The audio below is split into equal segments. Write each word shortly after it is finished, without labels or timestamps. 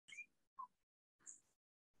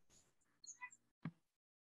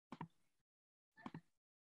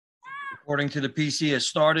According to the PC, has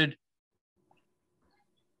started.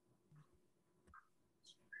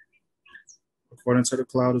 According to the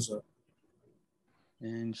cloud is up.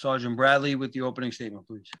 And Sergeant Bradley with the opening statement,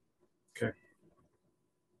 please. Okay.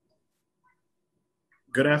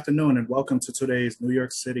 Good afternoon and welcome to today's New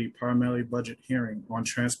York City Primarily Budget hearing on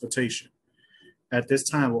transportation. At this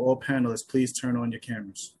time, will all panelists please turn on your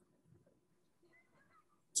cameras.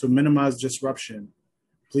 To minimize disruption,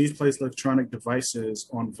 please place electronic devices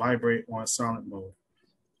on vibrate or on silent mode.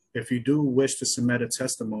 If you do wish to submit a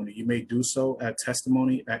testimony, you may do so at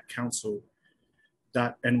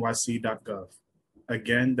testimony@council.nyc.gov.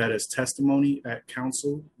 Again, that is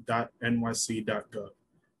testimony@council.nyc.gov.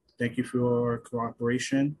 Thank you for your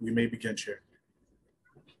cooperation. We may begin, Chair.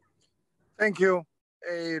 Thank you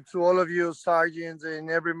to all of you sergeants and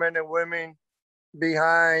every man and women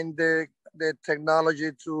behind the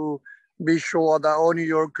technology to be sure that all New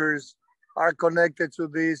Yorkers are connected to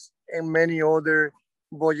this and many other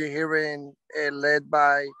budget hearing led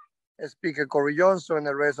by Speaker Corey Johnson and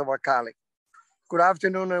the rest of our colleagues. Good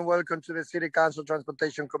afternoon and welcome to the City Council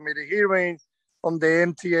Transportation Committee hearing on the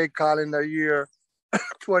MTA calendar year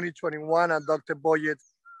 2021 adopted budget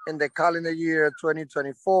and the calendar year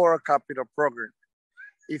 2024 capital program.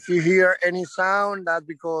 If you hear any sound, that's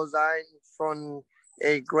because I'm from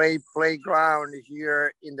a great playground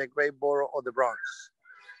here in the great borough of the Bronx.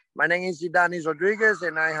 My name is Idanis Rodriguez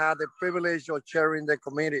and I had the privilege of chairing this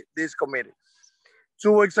committee.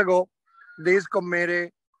 2 weeks ago, this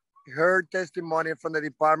committee heard testimony from the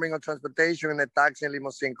Department of Transportation and the Taxi and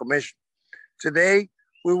Limousine Commission. Today,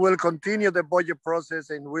 we will continue the budget process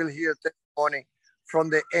and we'll hear testimony from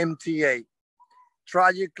the MTA.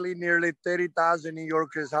 Tragically, nearly 30,000 New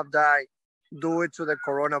Yorkers have died due to the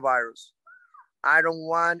coronavirus. I don't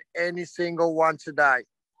want any single one to die,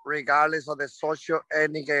 regardless of the social,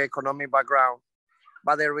 ethnic, and economic background.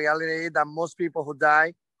 But the reality is that most people who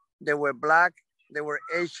died, they were Black, they were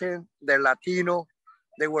Asian, they're Latino,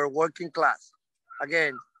 they were working class.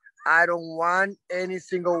 Again, I don't want any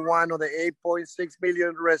single one of the 8.6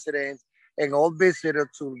 million residents and all visitors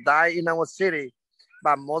to die in our city.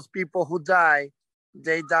 But most people who die,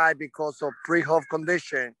 they die because of pre-health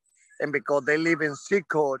condition and because they live in zip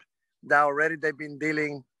code that already they've been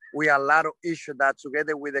dealing with a lot of issues that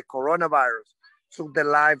together with the coronavirus took the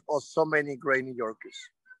life of so many great New Yorkers.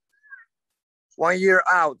 1 year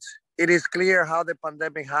out, it is clear how the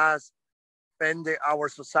pandemic has bended our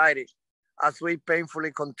society as we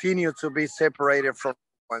painfully continue to be separated from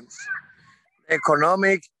ones. The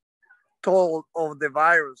economic toll of the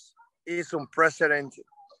virus is unprecedented.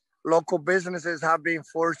 Local businesses have been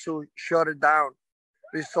forced to shut it down,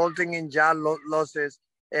 resulting in job losses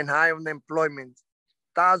and high unemployment.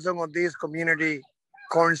 Thousands of these community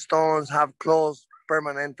cornerstones have closed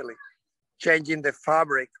permanently, changing the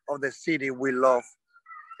fabric of the city we love.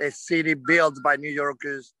 A city built by New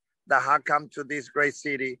Yorkers that have come to this great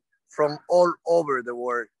city from all over the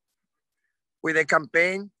world. With a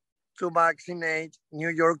campaign to vaccinate New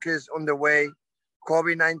Yorkers on the way,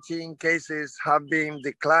 COVID-19 cases have been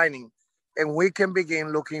declining, and we can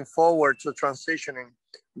begin looking forward to transitioning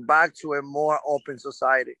back to a more open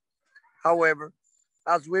society. However,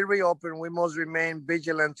 as we reopen, we must remain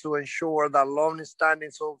vigilant to ensure that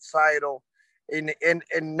long-standing societal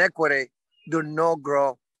inequity do not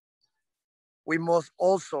grow. We must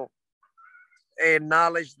also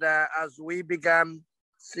acknowledge that as we began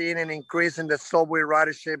seeing an increase in the subway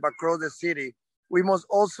ridership across the city, we must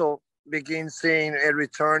also begin seeing a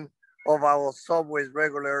return of our subways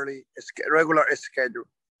regular schedule.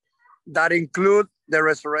 That include the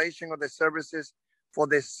restoration of the services for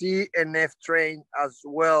the C and F train, as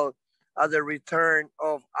well as the return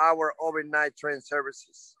of our overnight train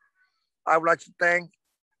services. I would like to thank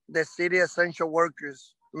the city essential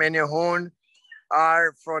workers, many of whom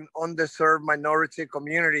are from underserved minority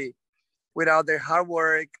community. Without their hard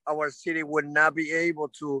work, our city would not be able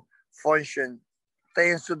to function.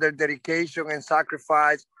 Thanks to their dedication and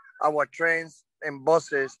sacrifice, our trains and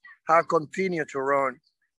buses have continued to run.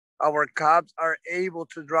 Our cabs are able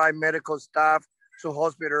to drive medical staff to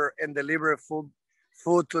hospital and deliver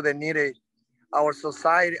food to the needy. Our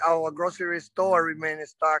grocery store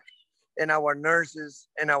remains stocked, and our nurses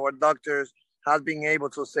and our doctors have been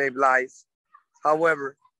able to save lives.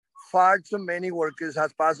 However, far too many workers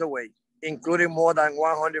have passed away, including more than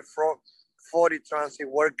 140 transit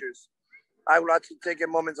workers. I would like to take a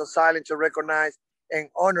moment of silence to recognize and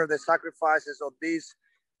honor the sacrifices of these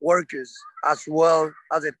workers, as well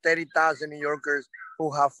as the 30,000 New Yorkers who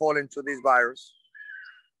have fallen to this virus.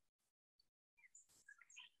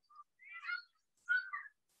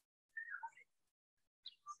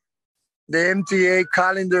 The MTA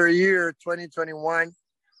calendar year 2021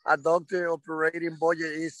 adopted operating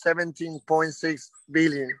budget is 17.6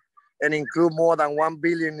 billion and include more than 1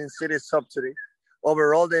 billion in city subsidy.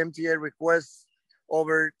 Overall, the MTA requests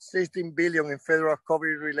over 16 billion in federal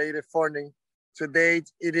COVID-related funding. To date,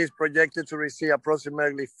 it is projected to receive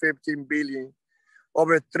approximately 15 billion.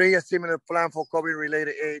 Over 3 stimulus plan for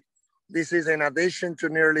COVID-related aid. This is in addition to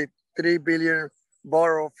nearly 3 billion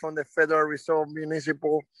borrowed from the Federal Reserve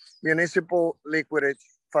Municipal Liquidity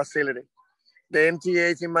Facility. The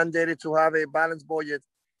MTA is mandated to have a balanced budget,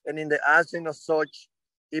 and in the absence of such,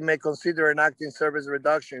 it may consider enacting service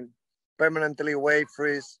reduction, permanently waive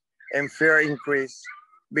fees, and fare increase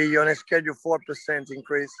beyond a scheduled 4%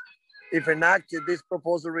 increase. If enacted, this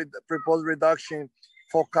proposed reduction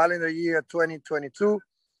for calendar year 2022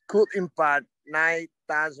 could impact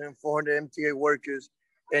 9,400 MTA workers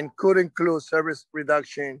and could include service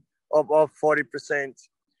reduction of up 40%.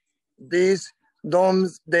 This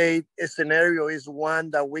doomsday scenario is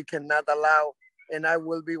one that we cannot allow, and I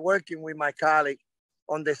will be working with my colleague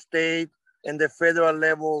on the state and the federal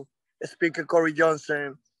level, Speaker Corey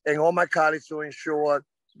Johnson, and all my colleagues to ensure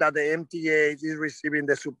that the MTA is receiving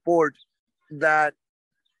the support that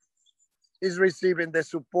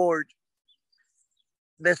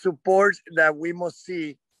we must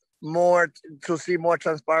see more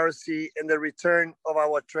transparency in the return of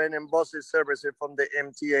our train and buses services from the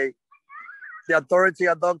MTA. The authority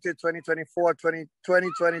adopted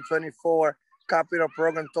 2020-2024 capital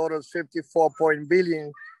program totals 54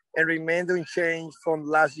 billion and remained unchanged from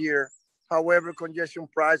last year. However, congestion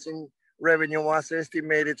pricing revenue was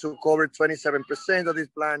estimated to cover 27% of this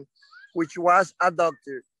plan, which was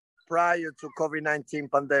adopted prior to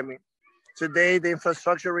COVID-19 pandemic. Today, the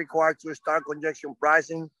infrastructure required to start congestion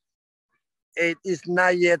pricing, it is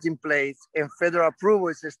not yet in place, and federal approval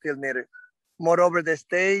is still needed. Moreover, the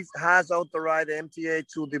state has authorized the MTA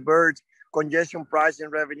to divert congestion pricing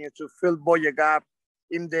revenue to fill budget gap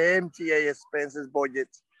in the MTA expenses budget.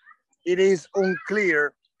 It is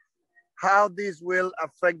unclear how this will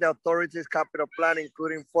affect the authority's capital plan,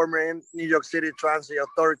 including former New York City Transit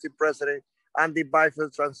Authority President Andy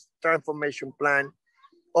Byfield's transformation plan.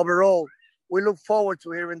 Overall, we look forward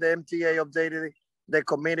to hearing the MTA updating the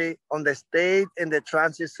committee on the state and the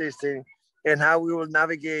transit system and how we will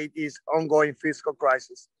navigate its ongoing fiscal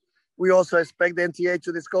crisis. We also expect the MTA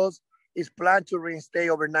to discuss its plan to reinstate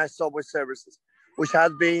overnight subway services, which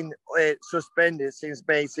has been suspended since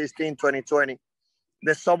May 16, 2020.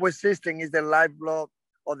 The subway system is the lifeblood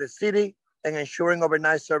of the city, and ensuring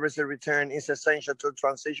overnight services return is essential to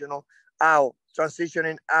transitioning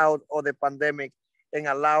out of the pandemic and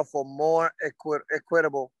allow for more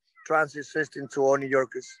equitable transit system to all New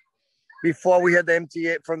Yorkers. Before we hear the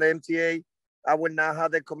MTA, I will now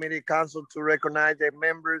have the committee council to recognize the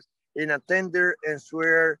members in attendance and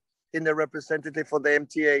swear in the representative for the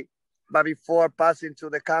MTA. But before passing to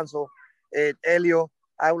the council, Elio,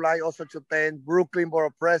 I would like also to thank Brooklyn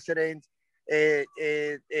Borough President,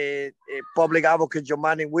 Public Advocate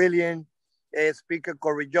Jomani Williams, Speaker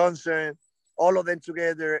Corey Johnson, all of them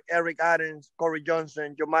together, Eric Adams, Corey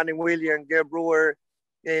Johnson, Jomani Williams, Gail Brewer,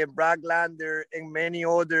 Brad Lander, and many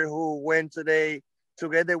others who went today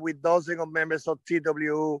together with dozens of members of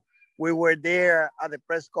TWU. We were there at the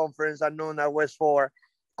press conference at noon at West 4,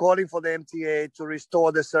 calling for the MTA to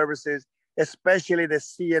restore the services, especially the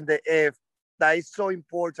C and the F, that is so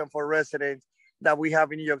important for residents that we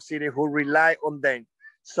have in New York City who rely on them.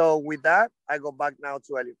 So with that, I go back now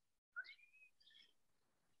to Elliot.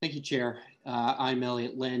 Thank you, Chair. I'm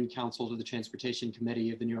Elliot Lynn, Counsel to the Transportation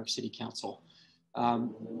Committee of the New York City Council.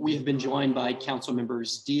 We have been joined by Council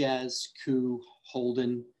members Diaz, Koo,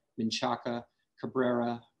 Holden, Menchaca,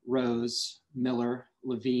 Cabrera, Rose, Miller,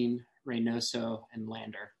 Levine, Reynoso, and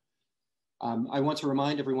Lander. I want to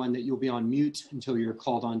remind everyone that you'll be on mute until you're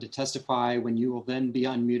called on to testify, when you will then be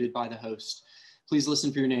unmuted by the host. Please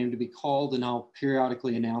listen for your name to be called, and I'll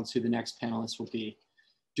periodically announce who the next panelist will be.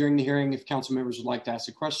 During the hearing, if council members would like to ask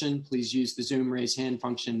a question, please use the Zoom raise hand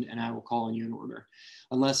function and I will call on you in order.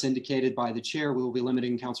 Unless indicated by the chair, we will be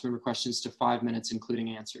limiting council member questions to 5 minutes,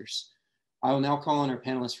 including answers. I will now call on our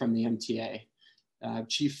panelists from the MTA.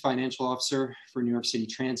 Chief Financial Officer for New York City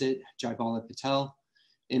Transit, Jaibala Patel,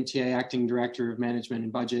 MTA Acting Director of Management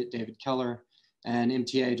and Budget, David Keller, and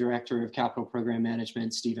MTA Director of Capital Program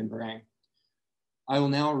Management, Stephen Barang. I will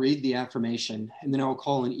now read the affirmation, and then I will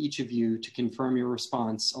call on each of you to confirm your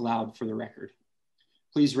response aloud for the record.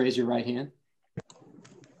 Please raise your right hand.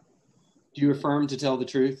 Do you affirm to tell the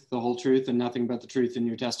truth, the whole truth, and nothing but the truth in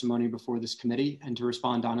your testimony before this committee, and to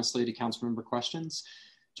respond honestly to council member questions?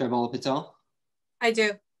 Jaibala Patel? I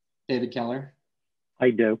do. David Keller?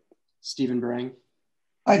 I do. Stephen Barang?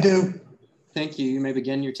 I do. Thank you. You may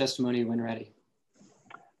begin your testimony when ready.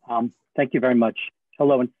 Thank you very much.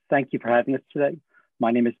 Hello, and thank you for having us today.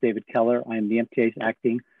 My name is David Keller. I am the MTA's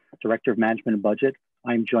Acting Director of Management and Budget.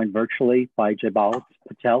 I am joined virtually by Jabal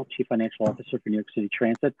Patel, Chief Financial Officer for New York City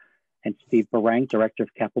Transit, and Steve Barang, Director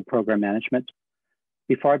of Capital Program Management.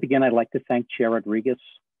 Before I begin, I'd like to thank Chair Rodriguez,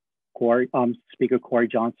 Speaker Corey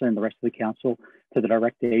Johnson, and the rest of the Council for the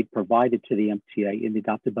direct aid provided to the MTA in the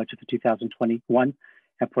adopted budget for 2021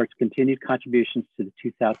 and for its continued contributions to the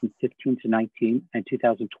 2015 to 19 and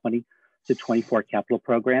 2020 to 24 capital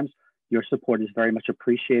programs. Your support is very much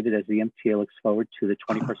appreciated as the MTA looks forward to the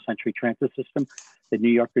 21st century transit system that New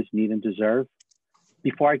Yorkers need and deserve.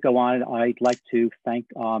 Before I go on, I'd like to thank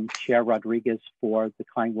Chair Rodriguez for the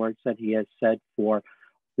kind words that he has said for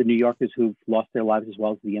the New Yorkers who've lost their lives, as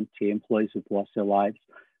well as the MTA employees who've lost their lives.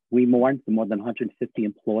 We mourn the more than 150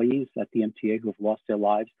 employees at the MTA who have lost their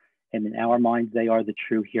lives, and in our minds, they are the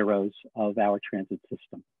true heroes of our transit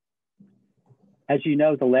system. As you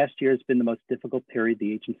know, the last year has been the most difficult period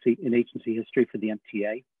in agency history for the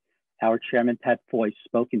MTA. Our chairman, Pat Foy,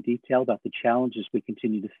 spoke in detail about the challenges we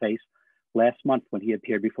continue to face last month when he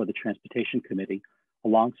appeared before the Transportation Committee,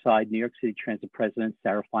 alongside New York City Transit President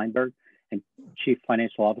Sarah Feinberg and Chief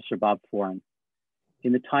Financial Officer Bob Foran.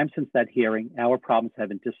 In the time since that hearing, our problems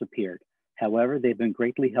haven't disappeared. However, they've been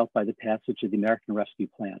greatly helped by the passage of the American Rescue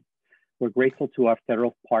Plan. We're grateful to our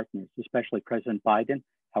federal partners, especially President Biden,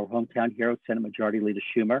 our hometown hero, Senate Majority Leader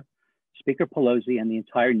Schumer, Speaker Pelosi, and the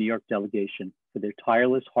entire New York delegation for their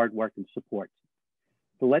tireless hard work and support.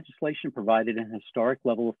 The legislation provided an historic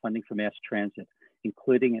level of funding for mass transit,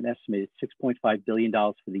 including an estimated $6.5 billion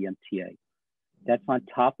for the MTA. That's on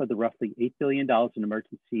top of the roughly $8 billion in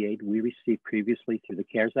emergency aid we received previously through the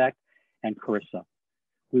CARES Act and CARISA.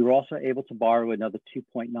 We were also able to borrow another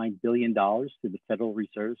 $2.9 billion through the Federal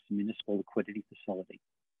Reserve's Municipal Liquidity Facility.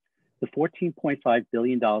 The $14.5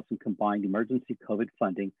 billion in combined emergency COVID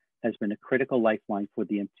funding has been a critical lifeline for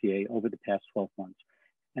the MTA over the past 12 months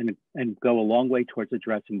and go a long way towards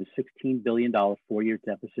addressing the $16 billion four-year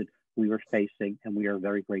deficit we were facing, and we are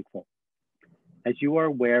very grateful. As you are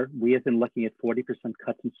aware, we have been looking at 40%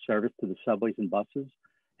 cuts in service to the subways and buses,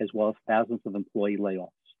 as well as thousands of employee layoffs.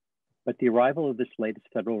 But the arrival of this latest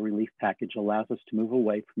federal relief package allows us to move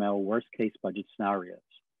away from our worst-case budget scenarios.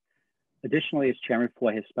 Additionally, as Chairman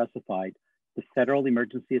Foy has specified, the federal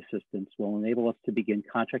emergency assistance will enable us to begin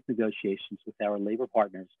contract negotiations with our labor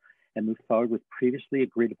partners and move forward with previously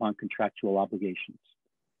agreed upon contractual obligations.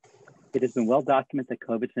 It has been well documented that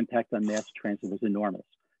COVID's impact on mass transit was enormous,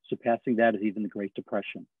 surpassing that of even the Great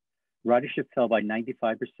Depression. Ridership fell by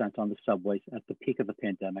 95% on the subways at the peak of the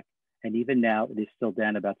pandemic, and even now it is still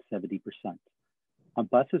down about 70%. On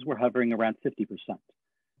buses, we're hovering around 50%.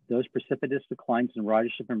 Those precipitous declines in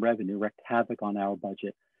ridership and revenue wreaked havoc on our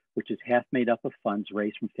budget, which is half made up of funds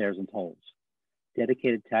raised from fares and tolls.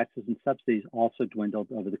 Dedicated taxes and subsidies also dwindled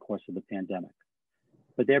over the course of the pandemic.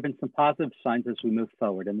 But there have been some positive signs as we move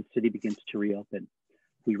forward and the city begins to reopen.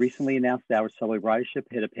 We recently announced our subway ridership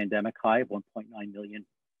hit a pandemic high of 1.9 million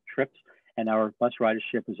trips, and our bus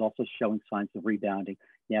ridership is also showing signs of rebounding,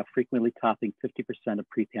 now frequently topping 50% of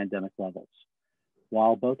pre-pandemic levels.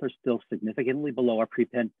 While both are still significantly below our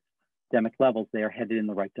pre-pandemic levels, they are headed in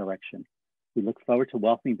the right direction. We look forward to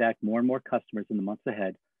welcoming back more and more customers in the months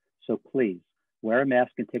ahead, so please, wear a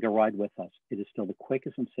mask and take a ride with us. It is still the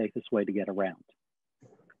quickest and safest way to get around.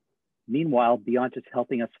 Meanwhile, beyond just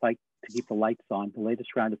helping us fight to keep the lights on, the latest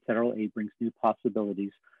round of federal aid brings new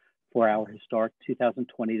possibilities for our historic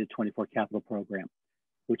 2020 to 24 capital program,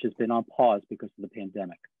 which has been on pause because of the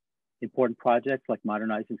pandemic. Important projects like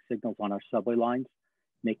modernizing signals on our subway lines,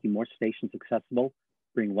 making more stations accessible,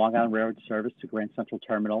 bringing Long Island Railroad service to Grand Central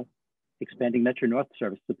Terminal, expanding Metro North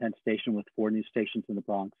service to Penn Station with 4 new stations in the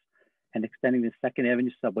Bronx, and extending the 2nd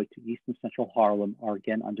Avenue subway to East and Central Harlem are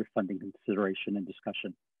again under funding consideration and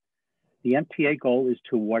discussion. The MTA goal is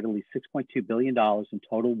to award at least $6.2 billion in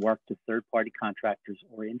total work to third-party contractors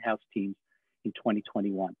or in-house teams in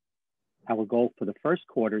 2021. Our goal for the first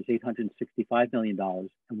quarter is $865 million,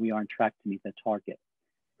 and we are on track to meet that target.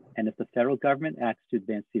 And if the federal government acts to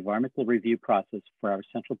advance the environmental review process for our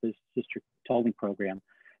Central Business District tolling program,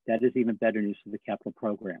 that is even better news for the capital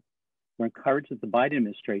program. We're encouraged that the Biden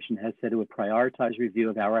administration has said it would prioritize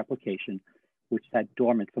review of our application, which sat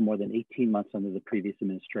dormant for more than 18 months under the previous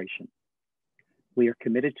administration. We are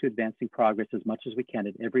committed to advancing progress as much as we can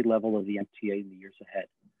at every level of the MTA in the years ahead.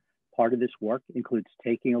 Part of this work includes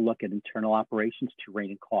taking a look at internal operations to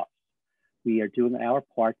rein in costs. We are doing our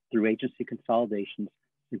part through agency consolidations,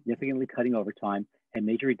 significantly cutting overtime, and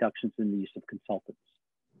major reductions in the use of consultants.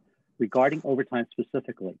 Regarding overtime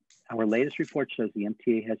specifically, our latest report shows the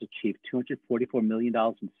MTA has achieved $244 million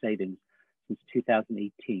in savings since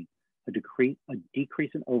 2018, a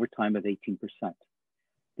decrease in overtime of 18%.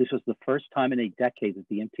 This was the first time in a decade that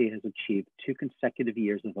the MTA has achieved 2 consecutive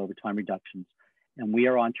years of overtime reductions, and we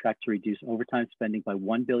are on track to reduce overtime spending by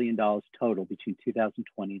 $1 billion total between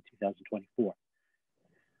 2020 and 2024.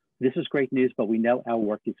 This is great news, but we know our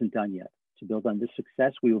work isn't done yet. To build on this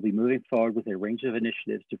success, we will be moving forward with a range of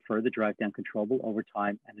initiatives to further drive down controllable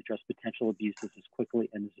overtime and address potential abuses as quickly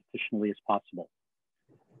and as efficiently as possible.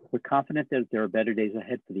 We're confident that there are better days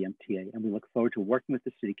ahead for the MTA, and we look forward to working with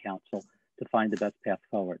the City Council to find the best path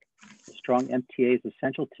forward. A strong MTA is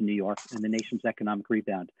essential to New York and the nation's economic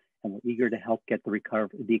rebound, and we're eager to help get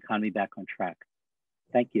the economy back on track.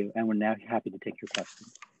 Thank you, and we're now happy to take your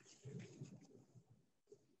questions.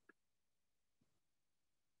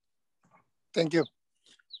 Thank you.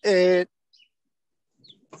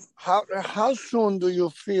 How soon do you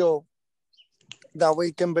feel that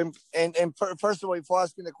we can be, and first of all, before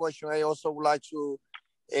asking the question, I also would like to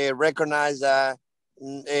recognize that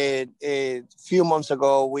a few months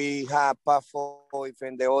ago, we had Pafoy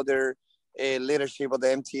and the other leadership of the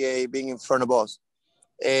MTA being in front of us.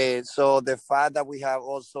 So the fact that we have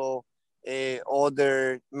also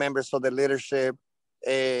other members of the leadership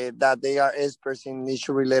that they are experts in issues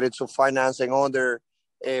related to finance and other,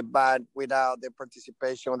 but without the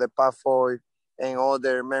participation of the Pafoy and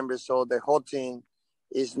other members of the whole team,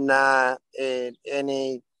 is not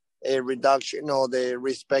any reduction or the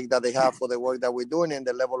respect that they have for the work that we're doing and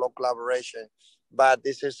the level of collaboration. But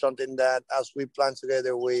this is something that, as we plan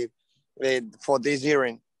together with for this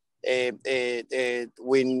hearing, we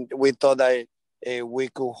thought that we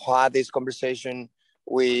could have this conversation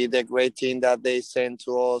with the great team that they sent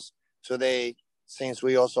to us today, since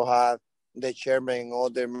we also have the chairman and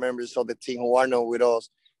other members of the team who are not with us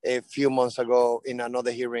a few months ago in another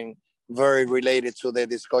hearing very related to the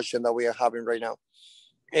discussion that we are having right now.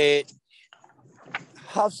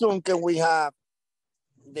 How soon can we have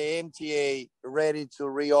the MTA ready to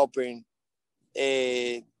reopen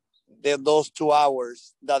those 2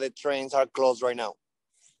 hours that the trains are closed right now?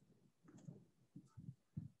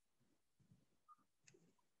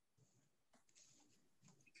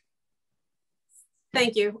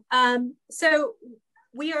 Thank you. So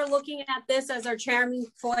we are looking at this, as our chairman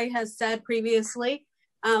Foy has said previously.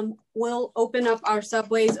 We'll open up our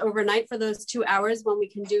subways overnight for those 2 hours when we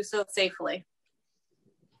can do so safely.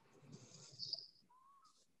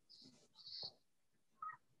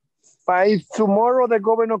 But if tomorrow the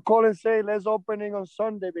governor call and say, let's opening on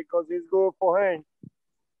Sunday because it's good for him,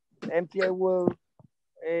 MTA will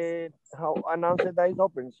announce that it's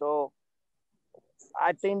open. So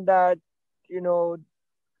I think that,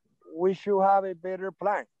 we should have a better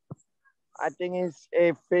plan. I think it's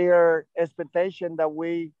a fair expectation that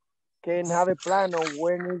we can have a plan on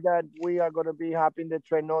when is that we are going to be having the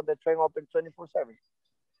train open 24/7.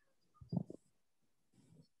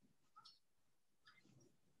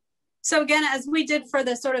 So again, as we did for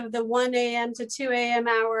the sort of the 1 a.m. to 2 a.m.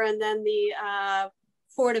 hour and then the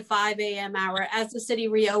 4 to 5 a.m. hour, as the city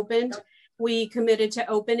reopened, we committed to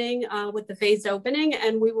opening with the phased opening,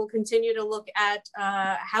 and we will continue to look at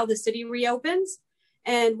how the city reopens,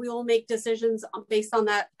 and we will make decisions based on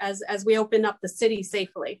that as we open up the city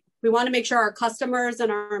safely. We want to make sure our customers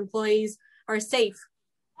and our employees are safe.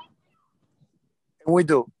 We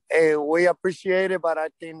do. We appreciate it, but I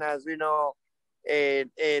think, as we know,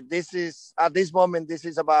 this is, at this moment, this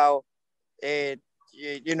is about, we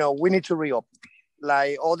need to reopen.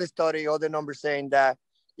 Like all the study, all the numbers saying that,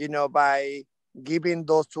 by giving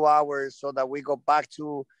those 2 hours so that we go back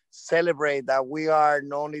to celebrate that we are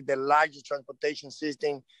not only the largest transportation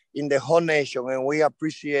system in the whole nation, and we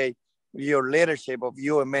appreciate your leadership of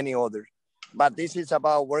you and many others. But this is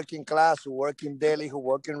about working class, who work in deli, who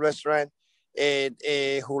work in restaurant,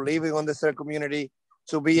 who live in underserved community,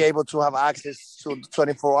 to be able to have access to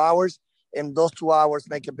 24 hours, and those 2 hours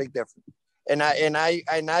make a big difference. And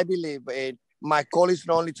I believe my call is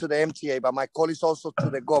not only to the MTA, but my call is also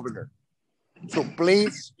to the governor. So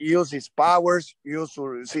please use his powers, use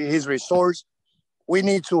his resource. We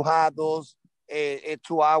need to have those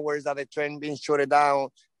 2 hours that the train being shut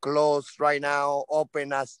down, closed right now,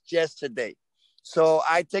 open as yesterday. So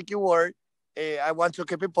I take your word. I want to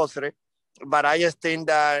keep it positive, but I just think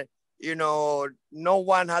that, no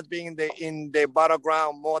one has been in the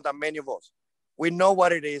battleground more than many of us. We know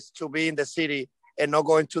what it is to be in the city and not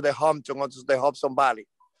going to the Hampton or to the Hudson Valley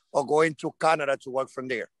or going to Canada to work from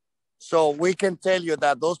there. So we can tell you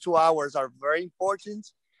that those 2 hours are very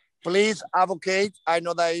important. Please advocate. I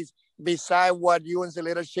know that is beside what you and the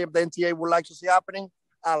leadership, the NTA would like to see happening,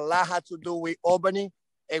 a lot has to do with Albany,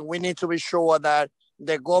 and we need to be sure that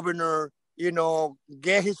the governor,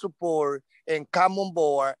 get his support and come on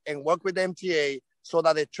board and work with the MTA so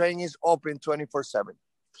that the train is open 24/7.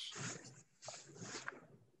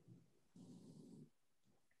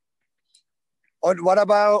 What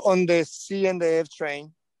about on the C and the F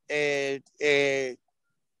train?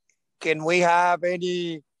 Can we have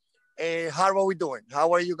any, how are we doing?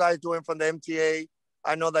 How are you guys doing from the MTA?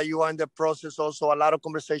 I know that you are in the process also, a lot of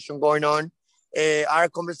conversation going on. Our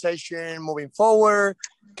conversation moving forward,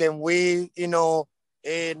 can we, do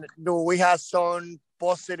we have some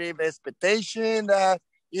positive expectation that,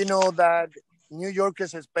 that New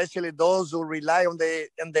Yorkers, especially those who rely on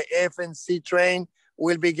the F and C train,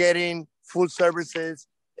 will be getting full services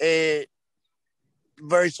very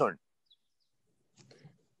soon?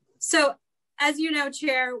 So, as you know,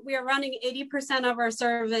 Chair, we are running 80% of our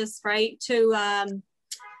service, right, to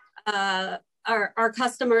our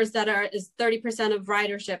customers that is 30% of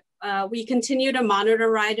ridership. We continue to monitor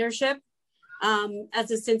ridership as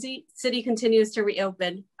the city continues to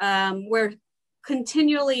reopen. We're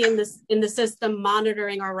continually in the system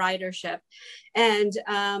monitoring our ridership, and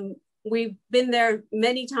we've been there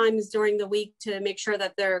many times during the week to make sure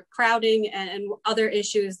that they're crowding and other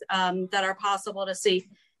issues that are possible to see.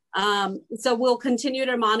 So we'll continue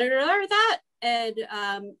to monitor that, and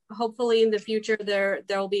hopefully in the future there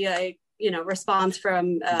will be a response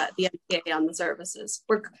from the MTA on the services.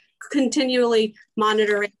 We're continually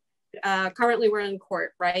monitoring. Currently we're in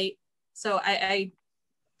court, right? So I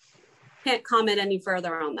can't comment any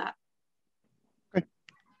further on that. Okay.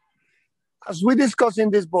 As we discuss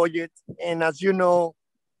in this budget, and as you know,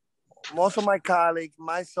 most of my colleagues,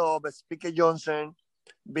 myself, Speaker Johnson,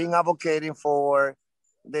 been advocating for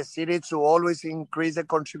the city to always increase the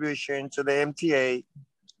contribution to the MTA.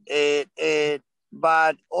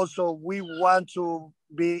 But also we want to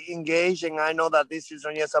be engaged, and I know that this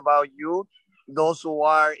isn't just about you, those who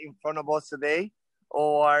are in front of us today,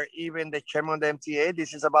 or even the chairman of the MTA.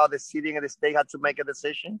 This is about the city and the state had to make a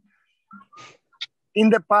decision. In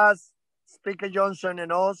the past, Speaker Johnson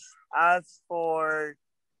and us asked for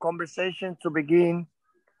conversation to begin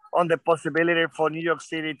on the possibility for New York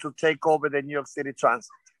City to take over the New York City Transit.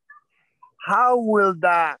 How will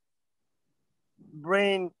that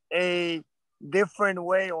bring a different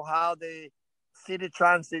way of how the city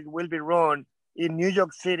transit will be run in New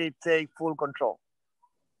York City take full control?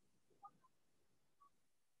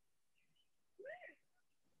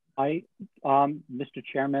 Mr.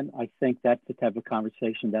 Chairman, I think that's the type of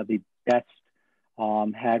conversation that'll be best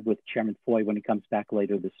had with Chairman Foy when he comes back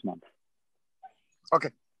later this month.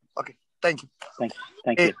 Okay. Thank you.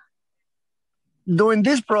 Thank you. During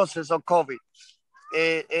this process of COVID,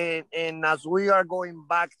 and as we are going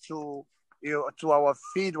back to our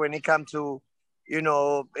feet when it comes to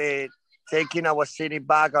taking our city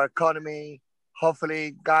back, our economy,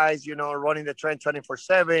 hopefully guys, running the train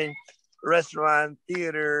 24/7, restaurant,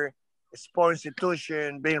 theater, sport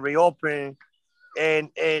institution being reopened,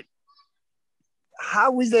 and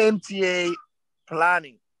how is the MTA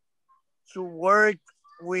planning to work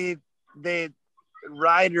with the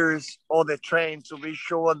riders of the train to be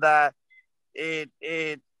sure that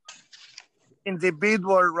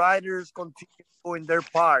individual riders continue doing their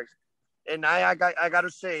part? And I got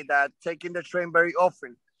to say that taking the train very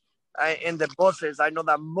often, in the buses, I know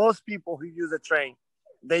that most people who use the train,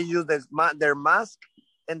 they use their mask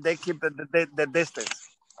and they keep the distance.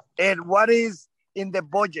 And what is in the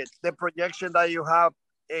budget, the projection that you have,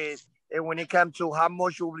 and when it comes to how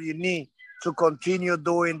much will you need to continue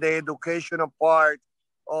doing the educational part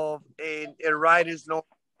of riders know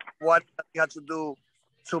what they have to do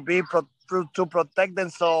to protect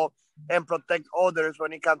themselves and protect others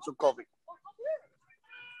when it comes to COVID?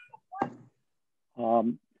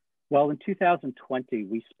 Well, in 2020,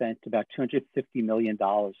 we spent about $250 million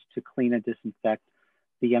to clean and disinfect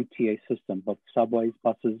the MTA system, both subways,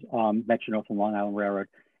 buses, Metro North and Long Island Railroad.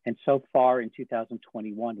 And so far in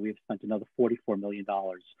 2021, we have spent another $44 million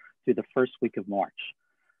through the first week of March.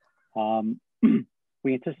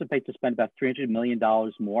 We anticipate to spend about $300 million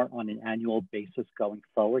more on an annual basis going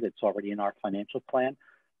forward. It's already in our financial plan.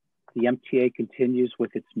 The MTA continues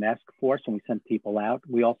with its mask force and we send people out.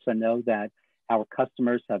 We also know that our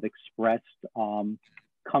customers have expressed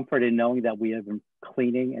comfort in knowing that we have been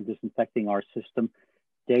cleaning and disinfecting our system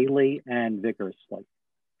daily and vigorously.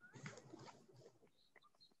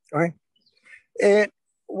 All right. And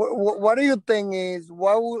what do you think is,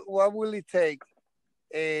 what will it take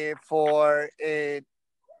for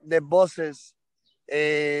the buses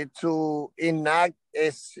to enact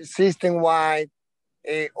a system-wide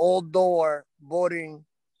all-door voting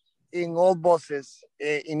in all buses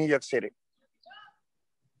in New York City.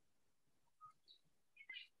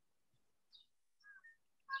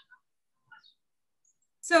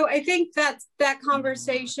 So I think that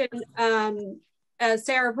conversation,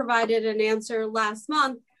 Sarah provided an answer last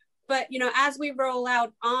month, but as we roll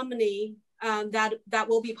out Omni, that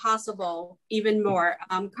will be possible even more.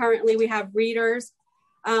 Currently, we have readers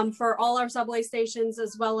for all our subway stations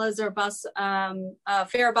as well as our bus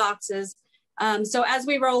fare boxes. So as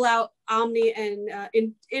we roll out Omni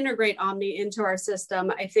and integrate Omni into our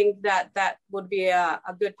system, I think that would be a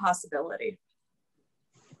good possibility.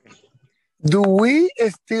 Do we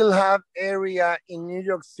still have area in New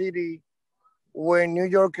York City where New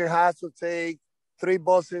Yorker has to take 3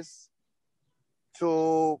 buses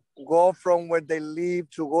to go from where they live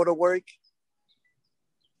to go to work?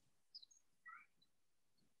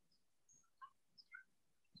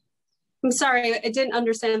 I'm sorry, I didn't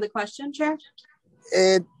understand the question, Chair.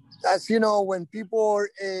 As you know, when people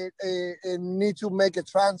need to make a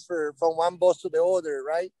transfer from one bus to the other,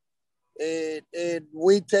 right?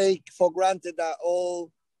 We take for granted that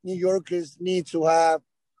all New Yorkers need to have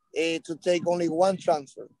to take only one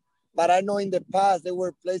transfer. But I know in the past, there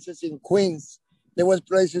were places in Queens, there was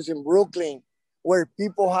places in Brooklyn where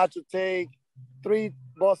people had to take 3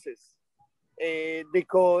 buses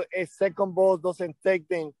because a second bus doesn't take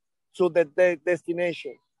them to the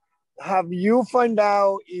destination. Have you found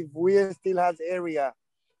out if we still have area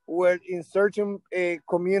where in certain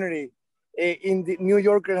community in the New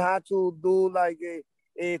Yorker had to do like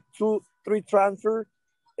a 2-3 transfer?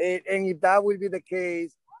 And if that will be the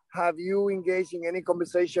case, have you engaged in any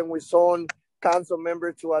conversation with some council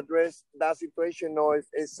member to address that situation, or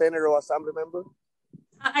a senator or assembly member?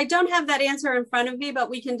 I don't have that answer in front of me, but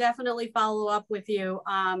we can definitely follow up with you,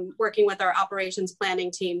 working with our operations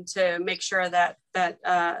planning team to make sure that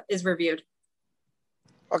is reviewed.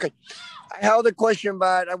 Okay, I have the question,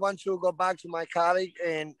 but I want to go back to my colleague,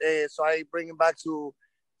 and so I bring him back to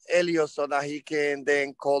Elio so that he can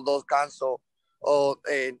then call those council or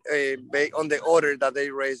on the order that they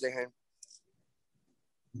raise their hand.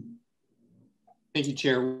 Thank you,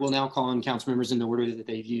 Chair. We'll now call on council members in the order that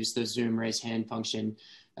they've used the Zoom raise hand function.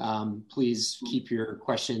 Please keep your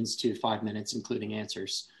questions to 5 minutes, including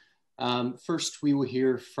answers. First, we will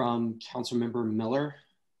hear from Councilmember Miller.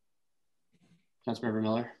 Councilmember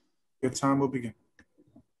Miller. Your time will begin.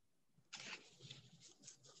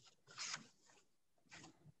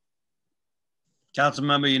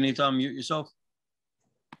 Councilmember, you need to unmute yourself.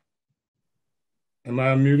 Am I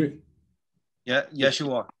unmuted? Yeah, yes,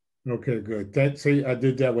 you are. Okay, good. See, I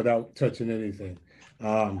did that without touching anything.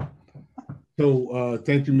 So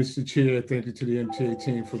thank you, Mr. Chair. Thank you to the MTA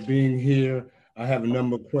team for being here. I have a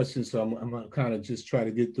number of questions, so I'm going to kind of just try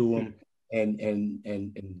to get through them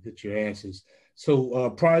and get your answers.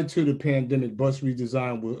 So prior to the pandemic, bus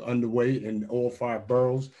redesign was underway in all 5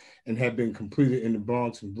 boroughs and had been completed in the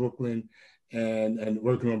Bronx and Brooklyn and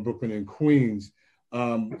working on Brooklyn and Queens.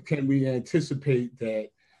 Can we anticipate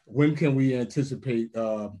that? When can we anticipate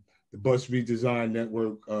the bus redesign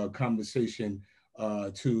network conversation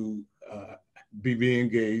to be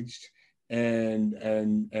re-engaged? And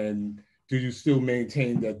do you still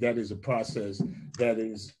maintain that that is a process that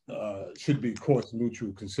is should be cost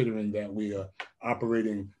neutral, considering that we are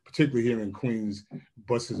operating, particularly here in Queens,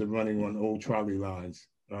 buses are running on old trolley lines,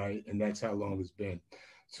 right? And that's how long it's been.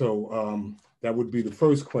 So that would be the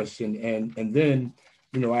first question. And then,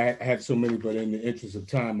 I have so many, but in the interest of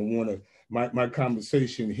time, I want to, my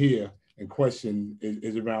conversation here and question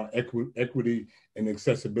is around equity and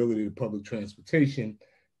accessibility to public transportation.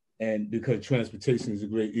 And because transportation is a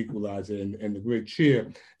great equalizer, and the great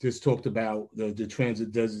chair just talked about the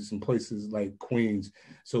transit deserts in places like Queens.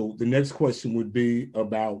 So the next question would be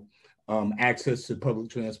about access to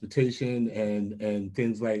public transportation and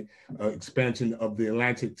things like expansion of the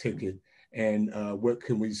Atlantic ticket, and what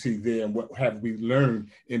can we see there, and what have we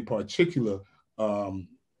learned in particular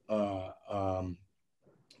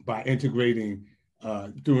by integrating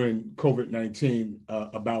during COVID-19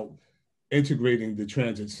 about integrating the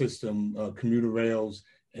transit system, commuter rails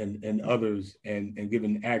and others, and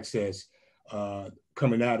giving access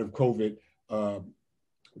coming out of COVID.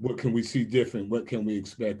 What can we see different? What can we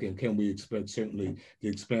expect? And can we expect certainly the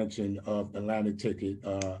expansion of Atlantic ticket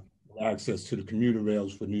access to the commuter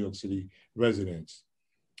rails for New York City residents?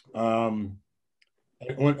 In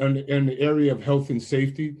the area of health and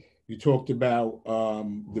safety, you talked about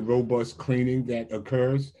the robust cleaning that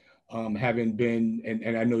occurs. Having been,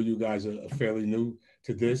 and I know you guys are fairly new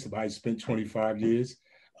to this, I spent 25 years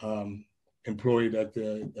employed at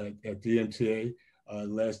the MTA,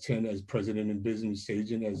 last 10 as president and business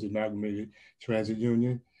agent as the Amalgamated Transit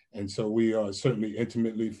Union. And so we are certainly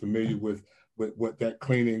intimately familiar with what that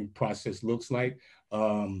cleaning process looks like.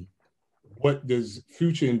 What does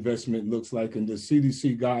future investment looks like? And the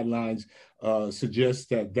CDC guidelines suggest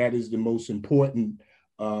that that is the most important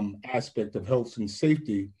aspect of health and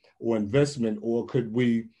safety or investment, or could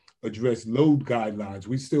we address load guidelines?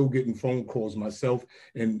 We're still getting phone calls, myself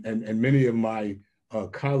and many of my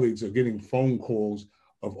colleagues are getting phone calls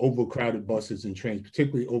of overcrowded buses and trains,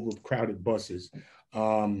 particularly overcrowded buses.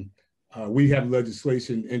 We have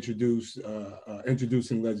legislation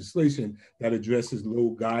introducing legislation that addresses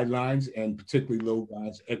load guidelines and particularly load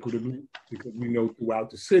guidelines equitably, because we know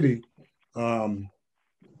throughout the city,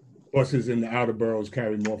 buses in the outer boroughs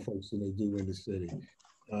carry more folks than they do in the city.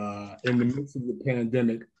 In the midst of the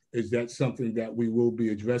pandemic, is that something that we will be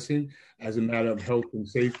addressing as a matter of health and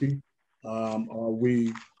safety?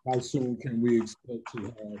 How soon can we expect to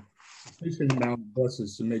have sufficient amount of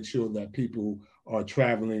buses to make sure that people are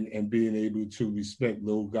traveling and being able to respect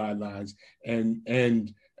load guidelines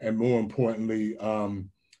and more importantly,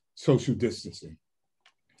 social distancing?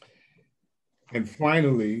 And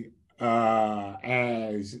finally,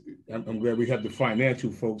 as I'm glad we have the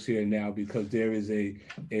financial folks here now, because there is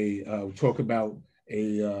talk about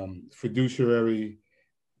a fiduciary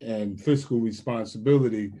and fiscal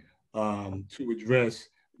responsibility to address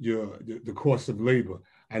the cost of labor.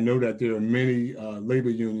 I know that there are many labor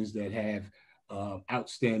unions that have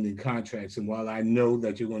outstanding contracts. And while I know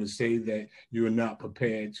that you're going to say that you are not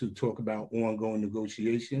prepared to talk about ongoing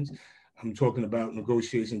negotiations, I'm talking about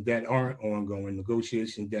negotiations that aren't ongoing,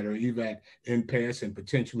 negotiations that are either at impasse and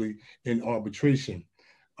potentially in arbitration.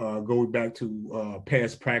 Going back to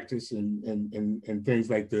past practice and things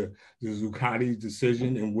like the Zuccotti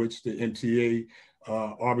decision, in which the MTA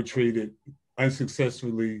arbitrated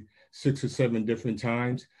unsuccessfully 6 or 7 different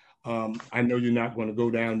times. I know you're not going to go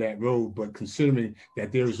down that road, but considering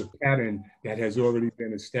that there is a pattern that has already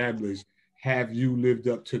been established, have you lived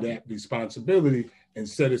up to that responsibility and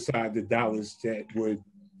set aside the dollars that would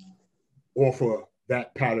offer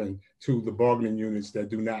that pattern to the bargaining units that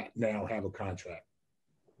do not now have a contract?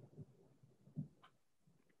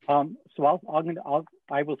 So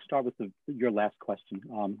I will start with your last question,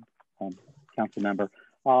 council member.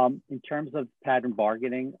 In terms of pattern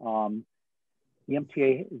bargaining, the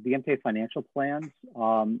MTA financial plans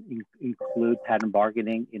include pattern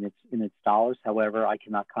bargaining in its dollars. However, I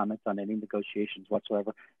cannot comment on any negotiations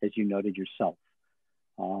whatsoever, as you noted yourself.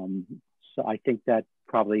 So I think that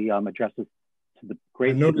probably addresses to the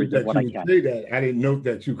great degree of what I can. Say that. I didn't note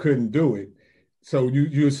that you couldn't do it. So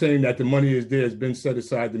you're saying that the money is there, has been set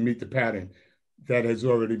aside to meet the pattern that has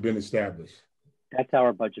already been established. That's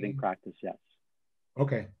our budgeting practice, yes.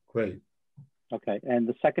 Okay, great. Okay, and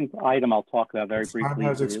the second item I'll talk about very briefly. Time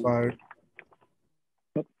has expired.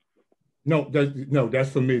 No, that's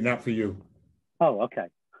for me, not for you. Oh, okay.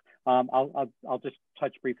 I'll just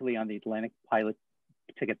touch briefly on the Atlantic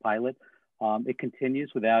ticket pilot. It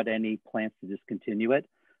continues without any plans to discontinue it.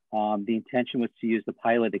 The intention was to use the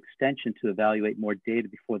pilot extension to evaluate more data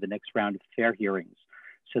before the next round of fare hearings,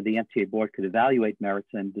 so the MTA board could evaluate merits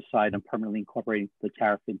and decide on permanently incorporating the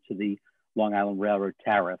tariff into the Long Island Railroad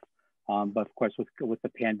tariff. But of course, with the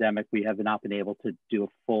pandemic, we have not been able to do a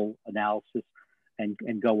full analysis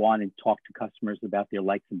and go on and talk to customers about their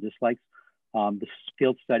likes and dislikes. The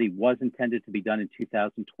field study was intended to be done in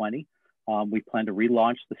 2020. We plan to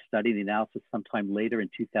relaunch the study, the analysis, sometime later in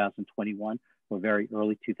 2021 or very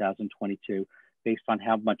early 2022, based on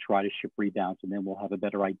how much ridership rebounds, and then we'll have a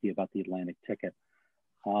better idea about the Atlantic ticket.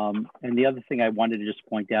 And the other thing I wanted to just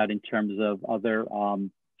point out in terms of other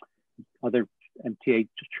MTA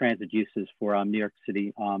transit uses for New York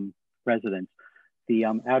City residents, the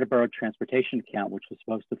outer borough transportation account, which was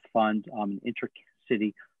supposed to fund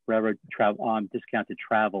intercity railroad discounted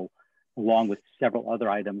travel, along with several other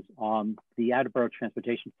items, the outer borough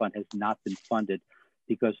transportation fund has not been funded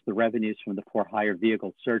because the revenues from the for-hire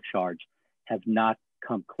vehicle surcharge have not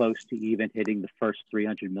come close to even hitting the first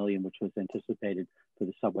 $300 million, which was anticipated for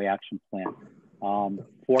the subway action plan.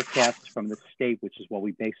 Forecasts from the state, which is what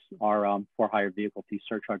we base our for-hire vehicle fee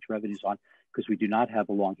surcharge revenues on, because we do not have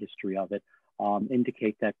a long history of it,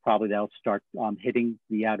 indicate that probably that'll start hitting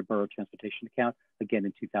the outer borough transportation account again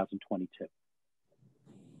in 2022.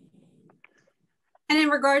 And in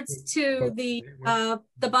regards to the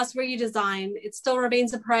bus redesign, it still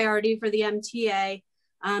remains a priority for the MTA.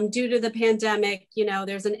 Due to the pandemic,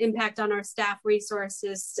 there's an impact on our staff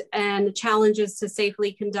resources and challenges to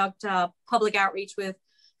safely conduct public outreach with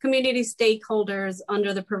community stakeholders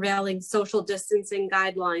under the prevailing social distancing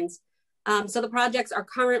guidelines. So the projects are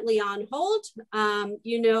currently on hold.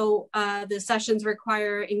 The sessions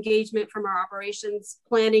require engagement from our operations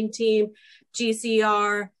planning team,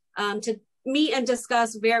 GCR, to meet and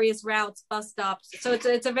discuss various routes, bus stops. So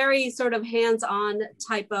it's a very sort of hands-on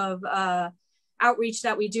type of outreach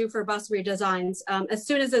that we do for bus redesigns. As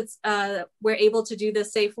soon as we're able to do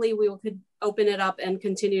this safely, we could open it up and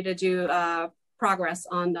continue to do progress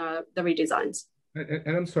on the redesigns.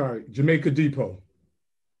 And I'm sorry, Jamaica Depot.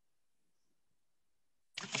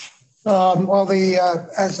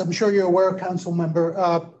 As I'm sure you're aware, Council Member,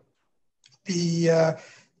 the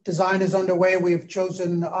design is underway. We've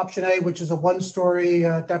chosen option A, which is a one-story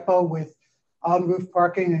depot with on-roof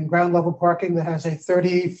parking and ground-level parking that has a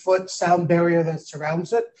 30-foot sound barrier that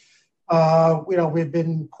surrounds it. We've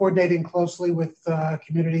been coordinating closely with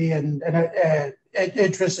community and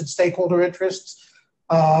interests and stakeholder interests.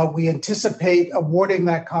 We anticipate awarding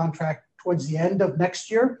that contract towards the end of next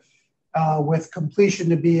year, with completion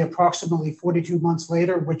to be approximately 42 months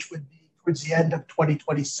later, which would be towards the end of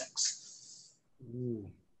 2026. Ooh.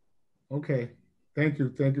 Okay, thank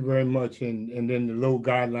you very much. And then the low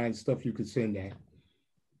guideline stuff you could send that.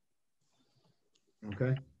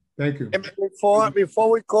 Okay, thank you. And before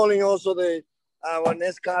we calling also our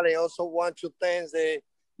next call, I also want to thank the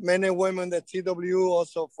men and women at TW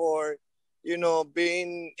also for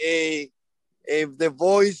being the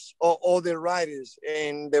voice of all the writers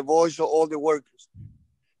and the voice of all the workers.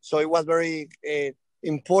 So it was very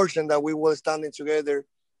important that we were standing together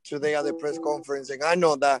today at the press conference. And I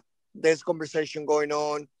know that there's conversation going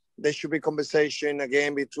on. There should be conversation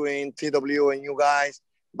again between TW and you guys.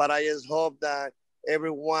 But I just hope that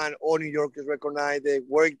everyone, all New Yorkers, recognize the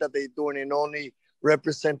work that they're doing and only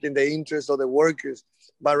representing the interests of the workers,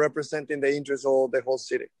 but representing the interests of the whole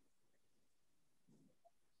city.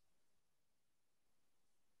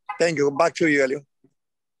 Thank you. Back to you, Elio.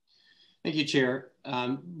 Thank you, Chair.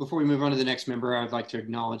 Before we move on to the next member, I'd like to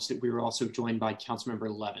acknowledge that we were also joined by Councilmember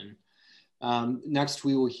Levin. Next,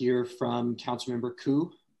 we will hear from Councilmember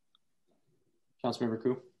Koo. Councilmember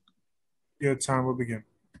Koo. Your time will begin.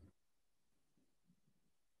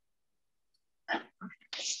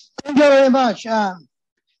 Thank you very much.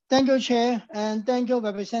 Thank you, Chair, and thank you,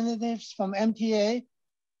 representatives from MTA.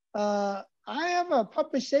 I have a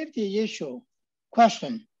public safety issue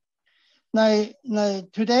question. Like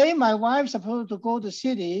today, my wife's supposed to go to the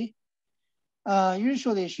city.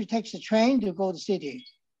 Usually she takes the train to go to the city.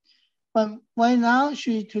 But right now,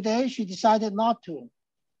 today she decided not to.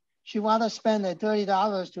 She rather spend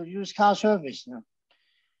 $30 to use car service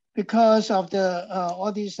because of the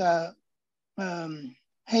all these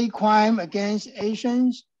hate crime against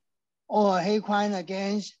Asians or hate crime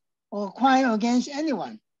against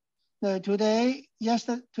anyone. Today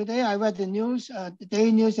I read the news, the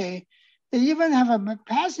daily news, they even have a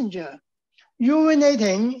passenger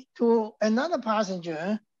urinating to another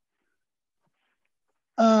passenger.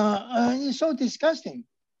 It's so disgusting.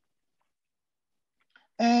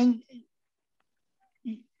 And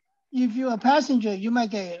if you're a passenger, you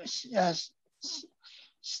might get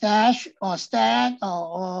stash or stat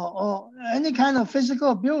or any kind of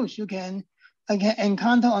physical abuse you can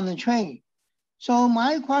encounter on the train. So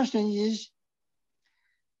my question is,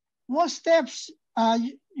 what steps are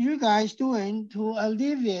you guys doing to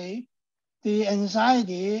alleviate the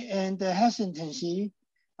anxiety and the hesitancy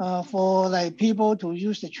for like people to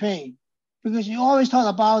use the train? Because you always talk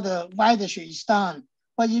about the ridership is down,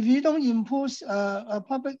 but if you don't impose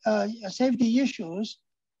public safety issues,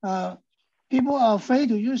 people are afraid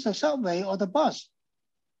to use the subway or the bus.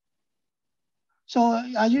 So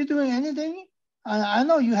are you doing anything? I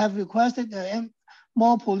know you have requested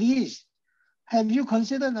more police. Have you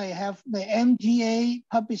considered they have the MTA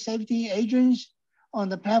public safety agents on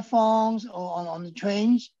the platforms or on the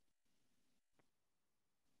trains?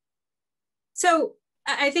 So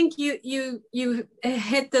I think you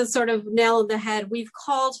hit the sort of nail on the head. We've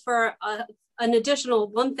called for an additional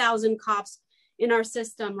 1,000 cops in our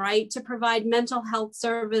system, right, to provide mental health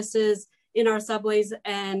services in our subways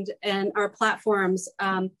and our platforms.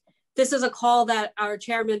 This is a call that our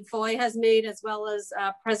chairman Foy has made, as well as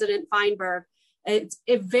President Feinberg. It's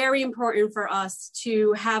very important for us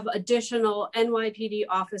to have additional NYPD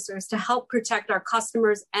officers to help protect our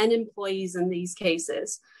customers and employees in these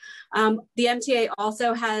cases. The MTA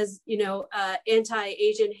also has,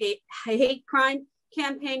 anti-Asian hate crime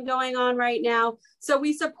campaign going on right now. So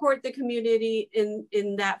we support the community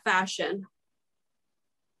in that fashion.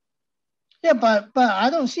 Yeah, but I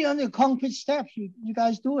don't see any concrete steps you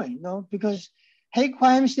guys doing, because hate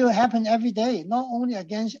crime still happen every day, not only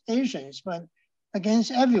against Asians, but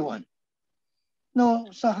against everyone.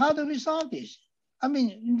 So how do we solve this? I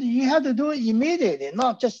mean, you have to do it immediately,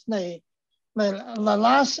 not just the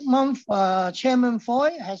last month. Chairman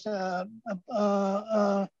Foy has a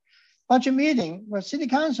budget meeting with City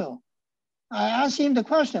Council. I asked him the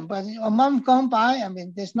question, but a month gone by. I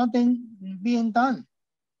mean, there's nothing being done.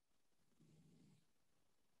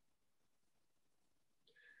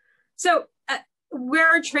 So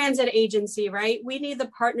we're a transit agency, right? We need the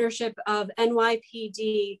partnership of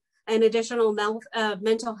NYPD and additional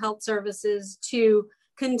mental health services to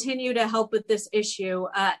continue to help with this issue.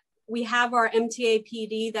 We have our MTA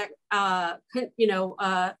PD that,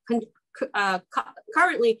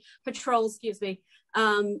 currently patrols,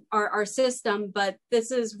 our system, but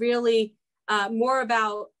this is really more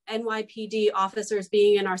about NYPD officers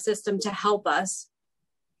being in our system to help us.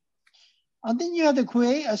 I think you have to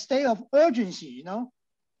create a state of urgency,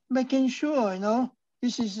 making sure,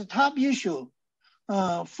 this is a top issue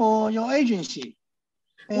for your agency.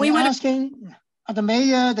 And we would asking the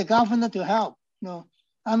mayor, the governor to help.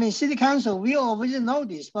 I mean, City Council, we already know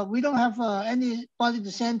this, but we don't have anybody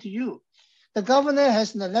to send to you. The governor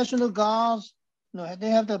has the National Guards, they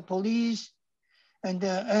have the police, and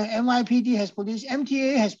the NYPD has police,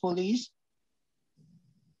 MTA has police.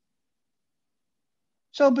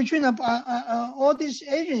 So between all these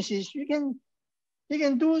agencies, you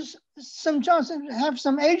can do some jobs and have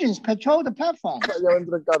some agents patrol the platform.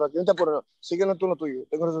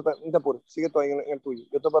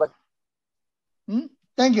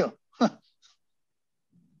 Thank you.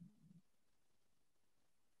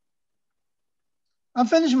 I'll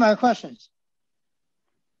finish my questions.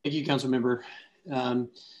 Thank you, Council Member.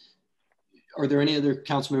 Are there any other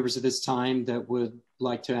council members at this time that would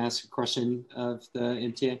like to ask a question of the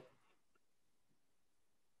MTA?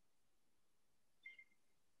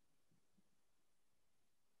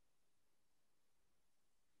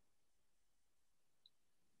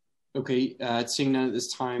 Okay, seeing none at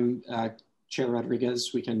this time, Chair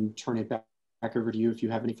Rodriguez, we can turn it back over to you if you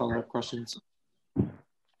have any follow-up questions.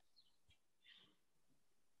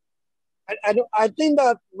 I think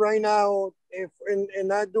that right now,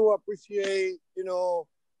 and I do appreciate,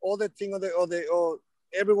 all the thing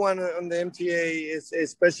everyone on the MTA is,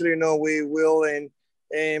 especially, we Will and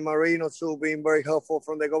Marino too, being very helpful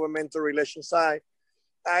from the governmental relations side.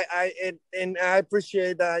 I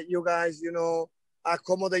appreciate that you guys,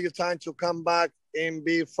 accommodate your time to come back and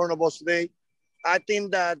be in front of us today. I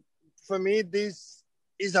think that for me, this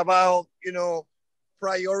is about,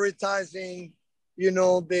 prioritizing,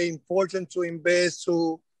 the importance to invest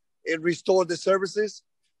to restore the services,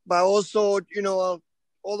 but also,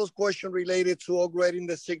 all those questions related to upgrading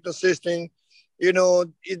the signal system,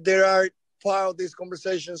 there are part of this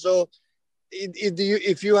conversation. So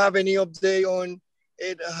if you have any update on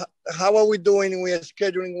it, how are we doing with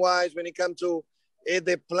scheduling wise when it comes to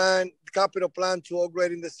the capital plan to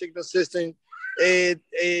upgrading the signal system? Has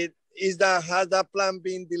that plan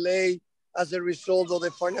been delayed as a result of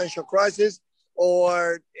the financial crisis,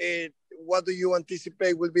 or what do you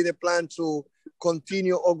anticipate will be the plan to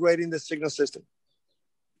continue upgrading the signal system?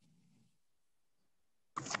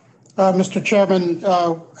 Mr. Chairman,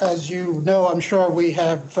 as you know, I'm sure we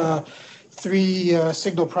have three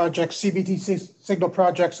signal projects, CBT signal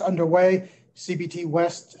projects underway: CBT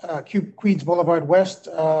West, Queens Boulevard West,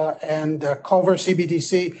 and Culver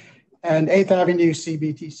CBTC, and 8th Avenue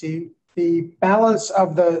CBTC. The balance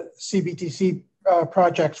of the CBTC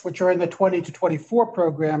projects, which are in the 20 to 24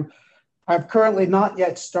 program, have currently not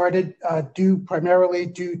yet started, primarily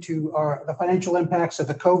due to the financial impacts of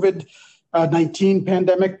the COVID-19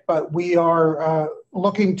 pandemic, but we are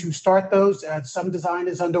looking to start those as some design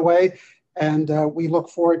is underway, and we look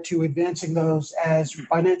forward to advancing those as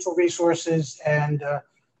financial resources and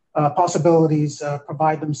possibilities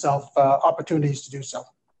provide themselves opportunities to do so.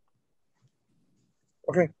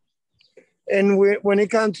 Okay. And when it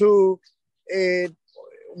comes to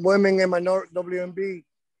women and minority WMB,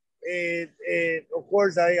 of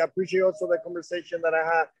course, I appreciate also the conversation that I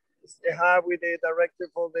have with the director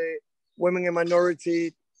for the Women and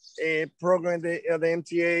Minority program, the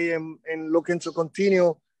MTA, and looking to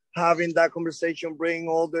continue having that conversation, bring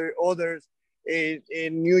others in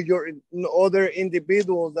New York, other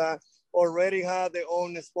individuals that already have their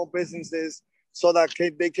own small businesses, so that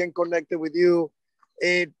they can connect with you.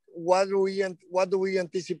 What do we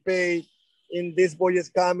anticipate in this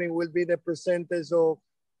budget coming will be the percentage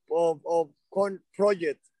of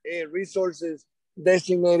project resources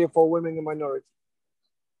designated for women and minorities?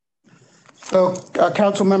 So,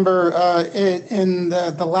 Council Member, in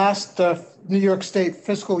the last New York State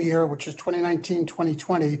fiscal year, which is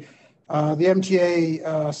 2019-2020, the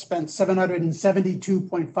MTA spent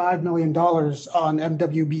 $772.5 million on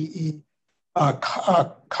MWBE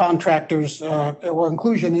contractors or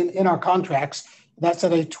inclusion in our contracts. That's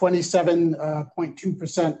at a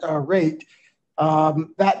 27.2% rate.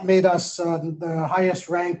 That made us the highest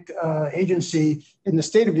ranked agency in the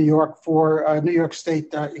state of New York for New York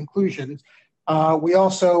State inclusion. We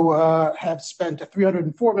also have spent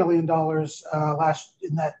 $304 million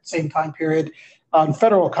in that same time period on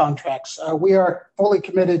federal contracts. We are fully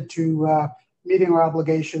committed to meeting our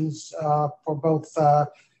obligations for both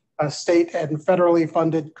state and federally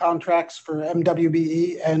funded contracts for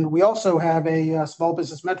MWBE. And we also have a small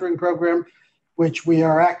business mentoring program, which we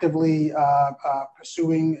are actively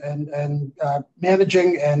pursuing and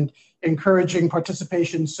managing and encouraging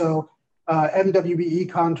participation. So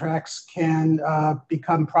MWBE contracts can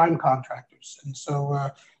become prime contractors. And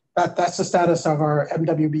so that's the status of our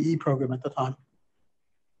MWBE program at the time.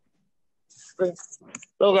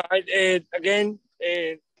 So again,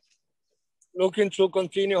 looking to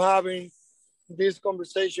continue having this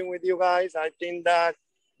conversation with you guys. I think that,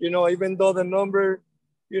 even though the number,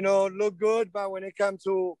 look good, but when it comes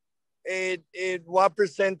to what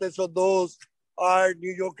percentage of those are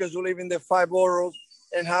New Yorkers who live in the 5 boroughs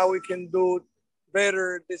and how we can do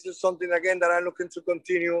better, this is something, again, that I'm looking to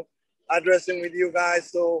continue addressing with you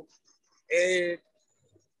guys. So,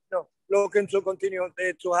 looking to continue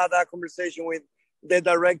to have that conversation with the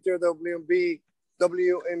director of WNB,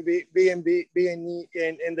 BNE,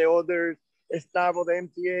 and the other staff of the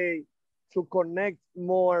MTA to connect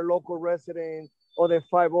more local residents of the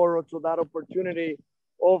 5 boroughs to that opportunity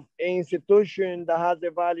of an institution that has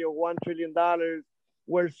the value of $1 trillion,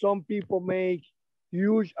 where some people make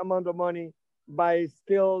huge amount of money, but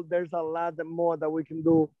still there's a lot more that we can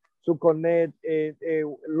do to connect a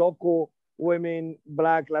local women,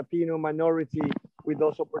 Black, Latino, minority with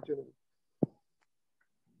those opportunities.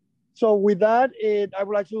 So with that, I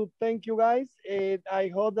would like to thank you guys. I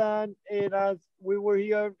hope that as we were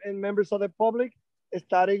here and members of the public,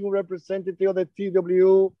 starting representative of the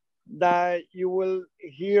TW, that you will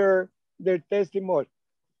hear their testimony.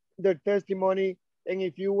 And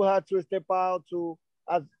if you have to step out to,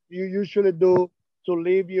 as you usually do, to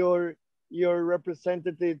leave your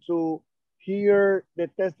representative to hear the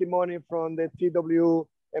testimony from the TW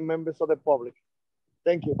and members of the public.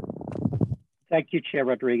 Thank you. Thank you, Chair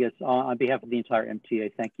Rodriguez. On behalf of the entire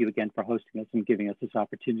MTA, thank you again for hosting us and giving us this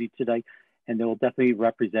opportunity today. And there will definitely be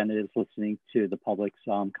representatives listening to the public's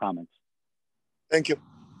comments. Thank you.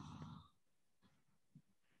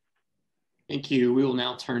 Thank you. We will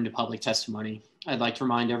now turn to public testimony. I'd like to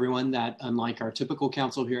remind everyone that unlike our typical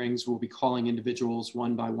council hearings, we'll be calling individuals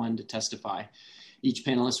one by one to testify. Each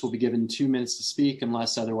panelist will be given 2 minutes to speak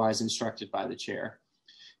unless otherwise instructed by the chair.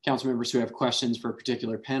 Council members who have questions for a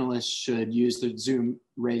particular panelist should use the Zoom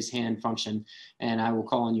raise hand function, and I will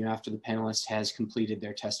call on you after the panelist has completed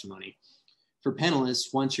their testimony. For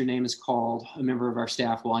panelists, once your name is called, a member of our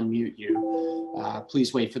staff will unmute you.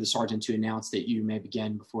 Please wait for the sergeant to announce that you may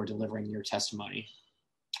begin before delivering your testimony.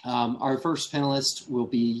 Our first panelist will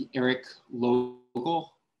be Eric Logal.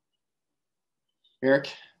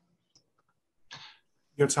 Eric.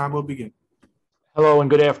 Your time will begin. Hello and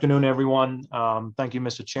good afternoon, everyone. Thank you,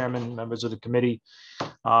 Mr. Chairman, members of the committee,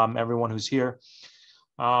 everyone who's here.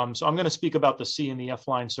 So I'm going to speak about the C and the F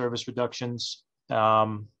line service reductions.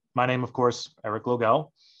 My name, of course, Eric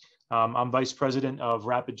Logel. I'm Vice President of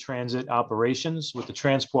Rapid Transit Operations with the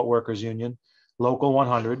Transport Workers Union, Local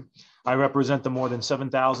 100. I represent the more than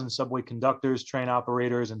 7,000 subway conductors, train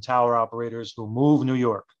operators, and tower operators who move New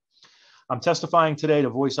York. I'm testifying today to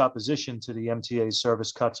voice opposition to the MTA's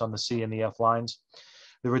service cuts on the C and the F lines.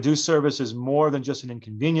 The reduced service is more than just an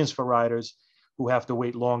inconvenience for riders who have to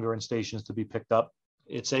wait longer in stations to be picked up.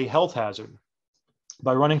 It's a health hazard.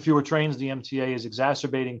 By running fewer trains, the MTA is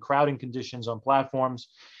exacerbating crowding conditions on platforms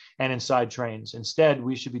and inside trains. Instead,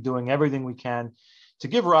 we should be doing everything we can to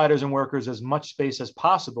give riders and workers as much space as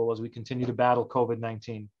possible as we continue to battle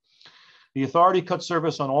COVID-19. The authority cut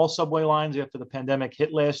service on all subway lines after the pandemic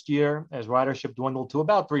hit last year as ridership dwindled to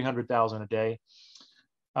about 300,000 a day.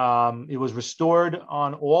 It was restored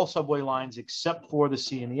on all subway lines except for the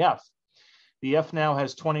C and the F. The F now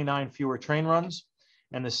has 29 fewer train runs,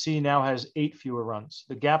 and the C now has 8 fewer runs.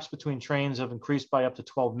 The gaps between trains have increased by up to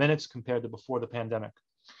 12 minutes compared to before the pandemic.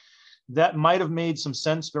 That might have made some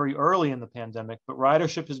sense very early in the pandemic, but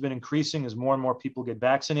ridership has been increasing as more and more people get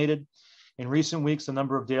vaccinated. In recent weeks, the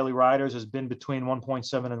number of daily riders has been between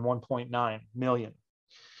 1.7 and 1.9 million.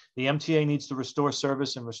 The MTA needs to restore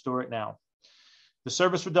service and restore it now. The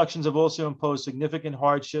service reductions have also imposed significant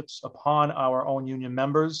hardships upon our own union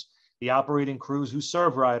members, the operating crews who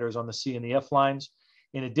serve riders on the C and the F lines,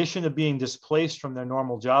 In addition to being displaced from their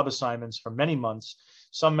normal job assignments for many months,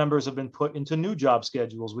 some members have been put into new job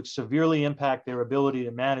schedules, which severely impact their ability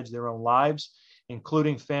to manage their own lives,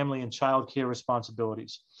 including family and child care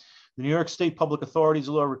responsibilities. The New York State Public Authorities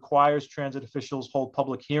Law requires transit officials hold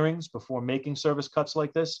public hearings before making service cuts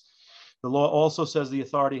like this. The law also says the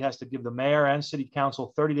authority has to give the mayor and city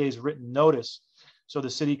council 30 days written notice so the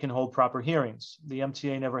city can hold proper hearings. The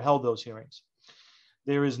MTA never held those hearings.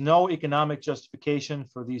 There is no economic justification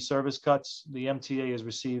for these service cuts. The MTA has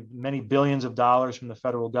received many billions of dollars from the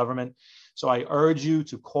federal government. So I urge you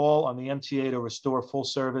to call on the MTA to restore full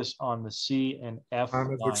service on the C and F Time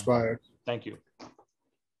has line. expired. Thank you.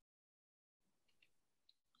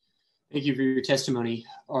 Thank you for your testimony.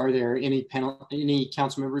 Are there any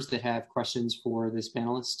council members that have questions for this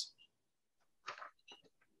panelist?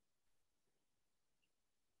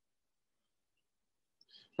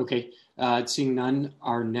 Okay, seeing none,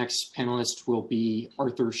 our next panelist will be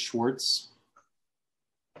Arthur Schwartz.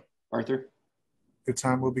 Arthur. Your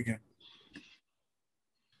time will begin.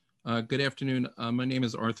 Good afternoon. My name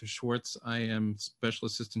is Arthur Schwartz. I am Special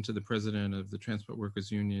Assistant to the President of the Transport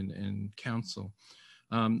Workers Union and Council.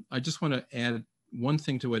 I just want to add one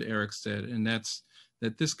thing to what Eric said, and that's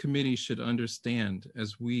that this committee should understand,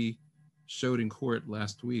 as we showed in court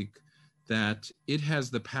last week, that it has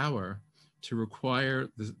the power to require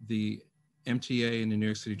the MTA and the New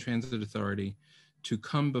York City Transit Authority to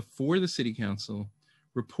come before the City Council,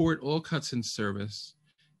 report all cuts in service,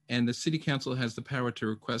 and the City Council has the power to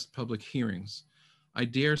request public hearings. I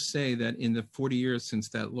dare say that in the 40 years since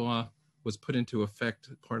that law was put into effect,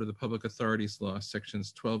 part of the Public Authorities Law,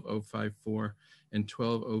 sections 12054 and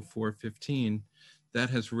 120415, that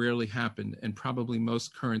has rarely happened, and probably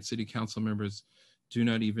most current City Council members do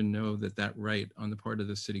not even know that that right on the part of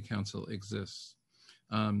the City Council exists.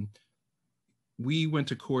 We went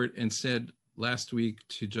to court and said last week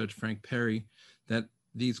to Judge Frank Perry that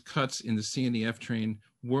these cuts in the C and the F train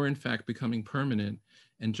were in fact becoming permanent,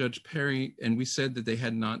 and Judge Perry, and we said that they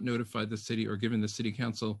had not notified the city or given the City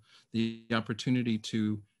Council the opportunity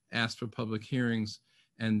to ask for public hearings,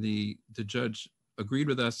 and the judge agreed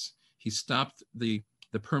with us. He stopped the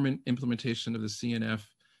permanent implementation of the C and F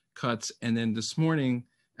cuts, and then this morning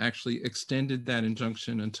actually extended that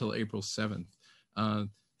injunction until April 7th.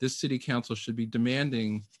 This City Council should be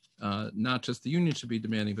demanding, not just the union should be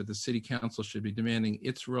demanding, but the City Council should be demanding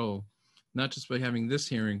its role, not just by having this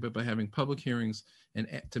hearing, but by having public hearings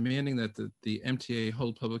and demanding that the MTA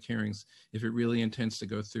hold public hearings if it really intends to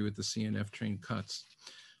go through with the C and F train cuts.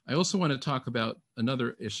 I also want to talk about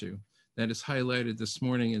another issue that is highlighted this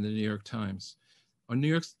morning in the New York Times. The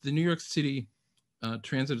New York City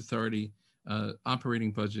Transit Authority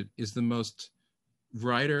operating budget is the most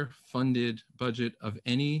rider-funded budget of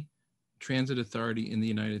any transit authority in the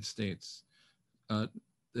United States.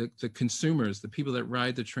 The consumers, the people that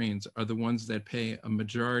ride the trains, are the ones that pay a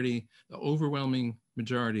majority, the overwhelming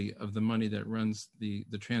majority of the money that runs the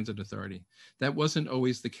transit authority. That wasn't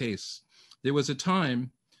always the case. There was a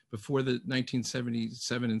time before the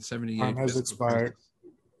 1977 and 78. Time has expired.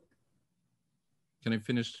 Can I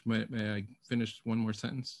finish? May I finish one more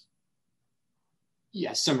sentence?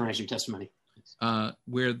 Yes, summarize your testimony.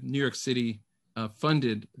 Where New York City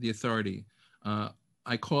funded the authority.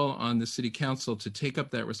 I call on the City Council to take up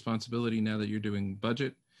that responsibility now that you're doing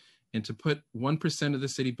budget, and to put 1% of the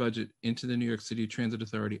city budget into the New York City Transit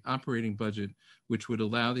Authority operating budget, which would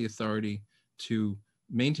allow the authority to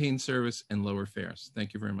maintain service and lower fares.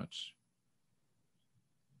 Thank you very much.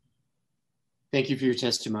 Thank you for your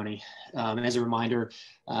testimony. As a reminder,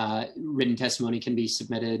 written testimony can be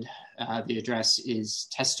submitted. The address is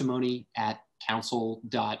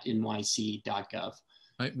testimony@council.nyc.gov.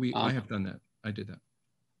 I have done that. I did that.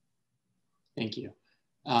 Thank you.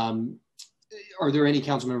 Are there any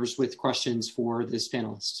council members with questions for this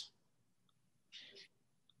panelist?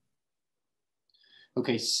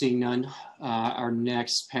 Okay, seeing none, our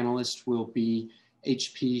next panelist will be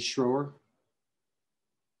HP Schroer.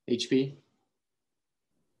 HP.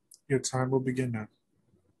 Your time will begin now.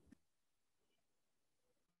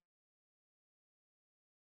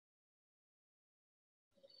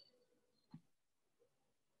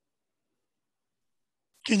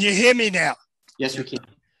 Can you hear me now? Yes, we can.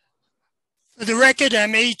 For the record,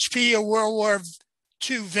 I'm HP, a World War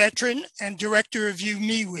II veteran and director of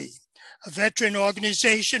UMIWI, a veteran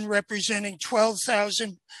organization representing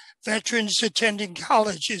 12,000 veterans attending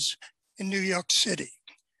colleges in New York City.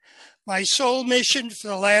 My sole mission for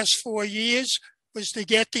the last 4 years was to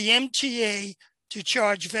get the MTA to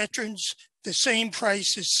charge veterans the same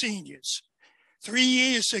price as seniors. 3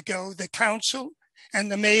 years ago, the council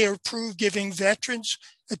and the mayor approved giving veterans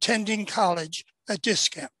attending college a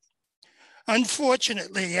discount.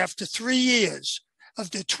 Unfortunately, after 3 years,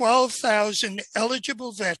 of the 12,000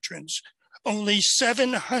 eligible veterans, only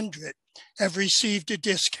 700 have received a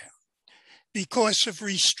discount because of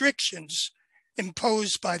restrictions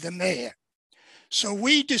imposed by the mayor. So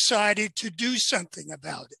we decided to do something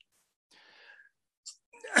about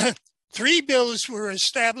it. 3 bills were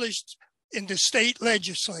established in the state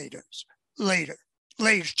legislatures later,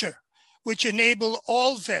 which enable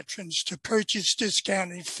all veterans to purchase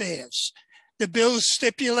discounted fares. The bills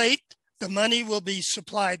stipulate the money will be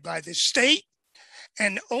supplied by the state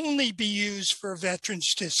and only be used for a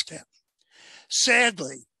veterans discount.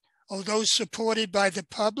 Sadly, although supported by the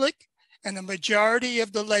public and a majority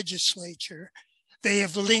of the legislature, they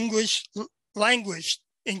have languished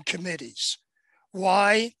in committees.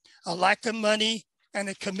 Why? A lack of money and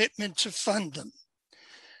a commitment to fund them.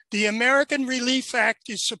 The American Relief Act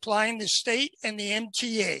is supplying the state and the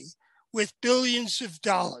MTA with billions of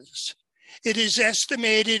dollars. It is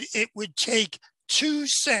estimated it would take 2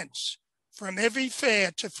 cents from every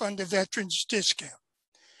fare to fund a veterans discount.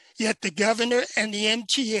 Yet the governor and the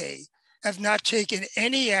MTA have not taken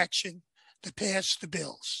any action to pass the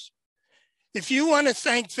bills. If you want to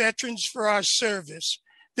thank veterans for our service,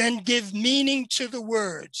 then give meaning to the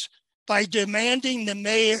words by demanding the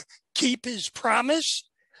mayor keep his promise,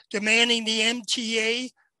 demanding the MTA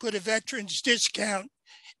put a veterans discount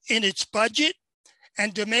in its budget,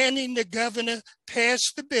 and demanding the governor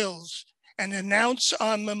pass the bills and announce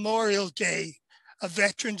on Memorial Day a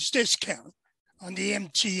veterans discount on the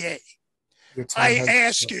MTA. I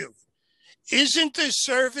ask you, isn't the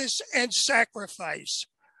service and sacrifice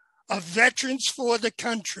of veterans for the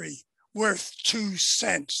country worth 2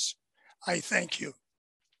 cents? I thank you.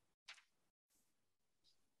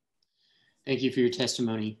 Thank you for your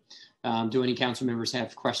testimony. Do any council members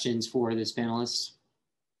have questions for this panelist?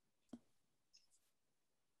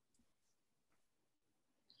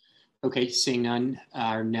 Okay, seeing none,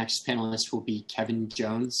 our next panelist will be Kevin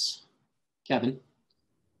Jones. Kevin.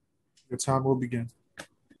 Your time will begin.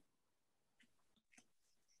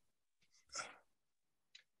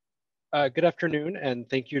 Good afternoon, and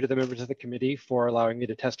thank you to the members of the committee for allowing me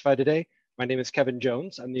to testify today. My name is Kevin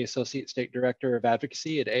Jones. I'm the Associate State Director of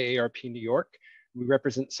Advocacy at AARP New York. We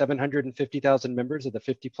represent 750,000 members of the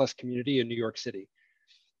 50+ community in New York City.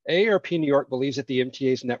 AARP New York believes that the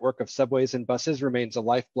MTA's network of subways and buses remains a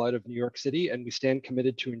lifeblood of New York City, and we stand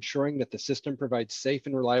committed to ensuring that the system provides safe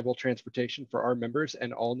and reliable transportation for our members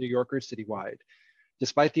and all New Yorkers citywide.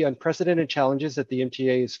 Despite the unprecedented challenges that the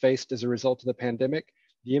MTA has faced as a result of the pandemic,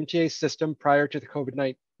 the MTA system prior to the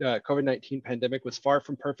COVID-19 pandemic was far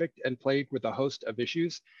from perfect and plagued with a host of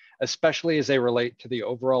issues, especially as they relate to the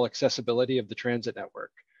overall accessibility of the transit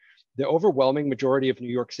network. The overwhelming majority of New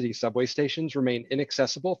York City subway stations remain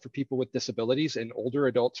inaccessible for people with disabilities and older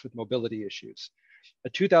adults with mobility issues. A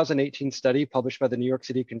 2018 study published by the New York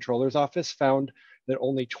City Comptroller's Office found that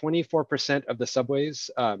only 24% of the subway's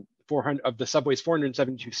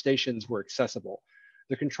 472 stations were accessible.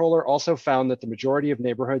 The controller also found that the majority of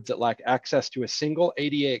neighborhoods that lack access to a single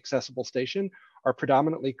ADA accessible station are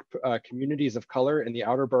predominantly communities of color in the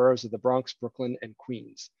outer boroughs of the Bronx, Brooklyn, and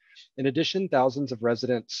Queens. In addition, thousands of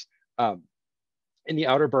residents in the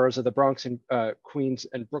outer boroughs of the Bronx and Queens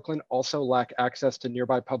and Brooklyn also lack access to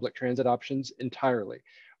nearby public transit options entirely,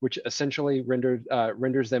 which essentially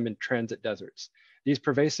renders them in transit deserts. These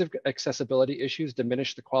pervasive accessibility issues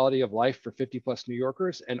diminish the quality of life for 50+ New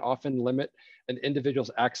Yorkers and often limit an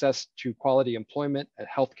individual's access to quality employment and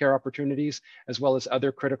healthcare opportunities, as well as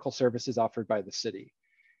other critical services offered by the city.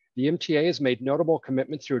 The MTA has made notable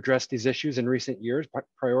commitments to address these issues in recent years,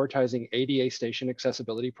 prioritizing ADA station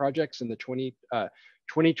accessibility projects in the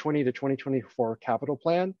 2020 to 2024 capital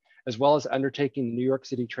plan, as well as undertaking the New York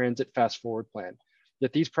City Transit Fast Forward Plan.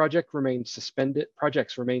 Yet these projects remain suspended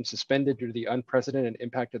due to the unprecedented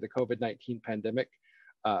impact of the COVID-19 pandemic.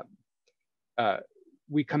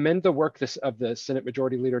 We commend the work of the Senate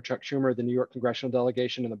Majority Leader Chuck Schumer, the New York congressional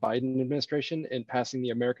delegation, and the Biden administration in passing the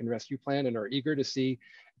American Rescue Plan, and are eager to see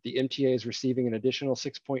the MTA is receiving an additional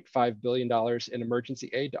 $6.5 billion in emergency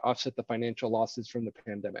aid to offset the financial losses from the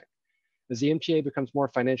pandemic. As the MTA becomes more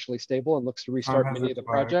financially stable and looks to restart many of the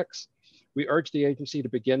projects, we urge the agency to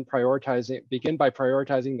begin by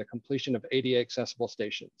prioritizing the completion of ADA accessible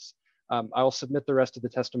stations. I will submit the rest of the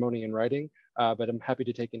testimony in writing, but I'm happy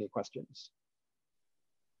to take any questions.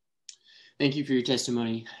 Thank you for your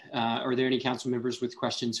testimony. Are there any council members with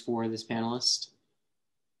questions for this panelist?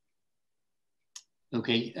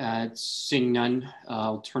 Okay, seeing none,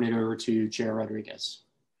 I'll turn it over to Chair Rodriguez.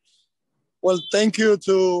 Well, thank you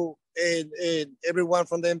to everyone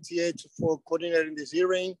from the MTA for coordinating this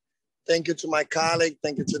hearing. Thank you to my colleague.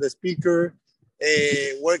 Thank you to the speaker.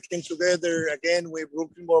 Working together again with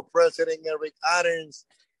Brooklyn Board President Eric Adams,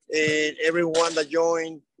 and everyone that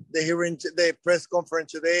joined the hearing, the press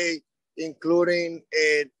conference today, including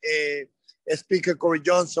Speaker Corey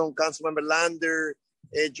Johnson, Councilmember Lander,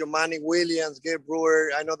 Jomani Williams, Gabe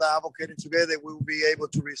Brewer. I know that advocating together, we will be able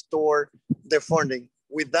to restore the funding.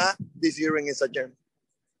 With that, this hearing is adjourned.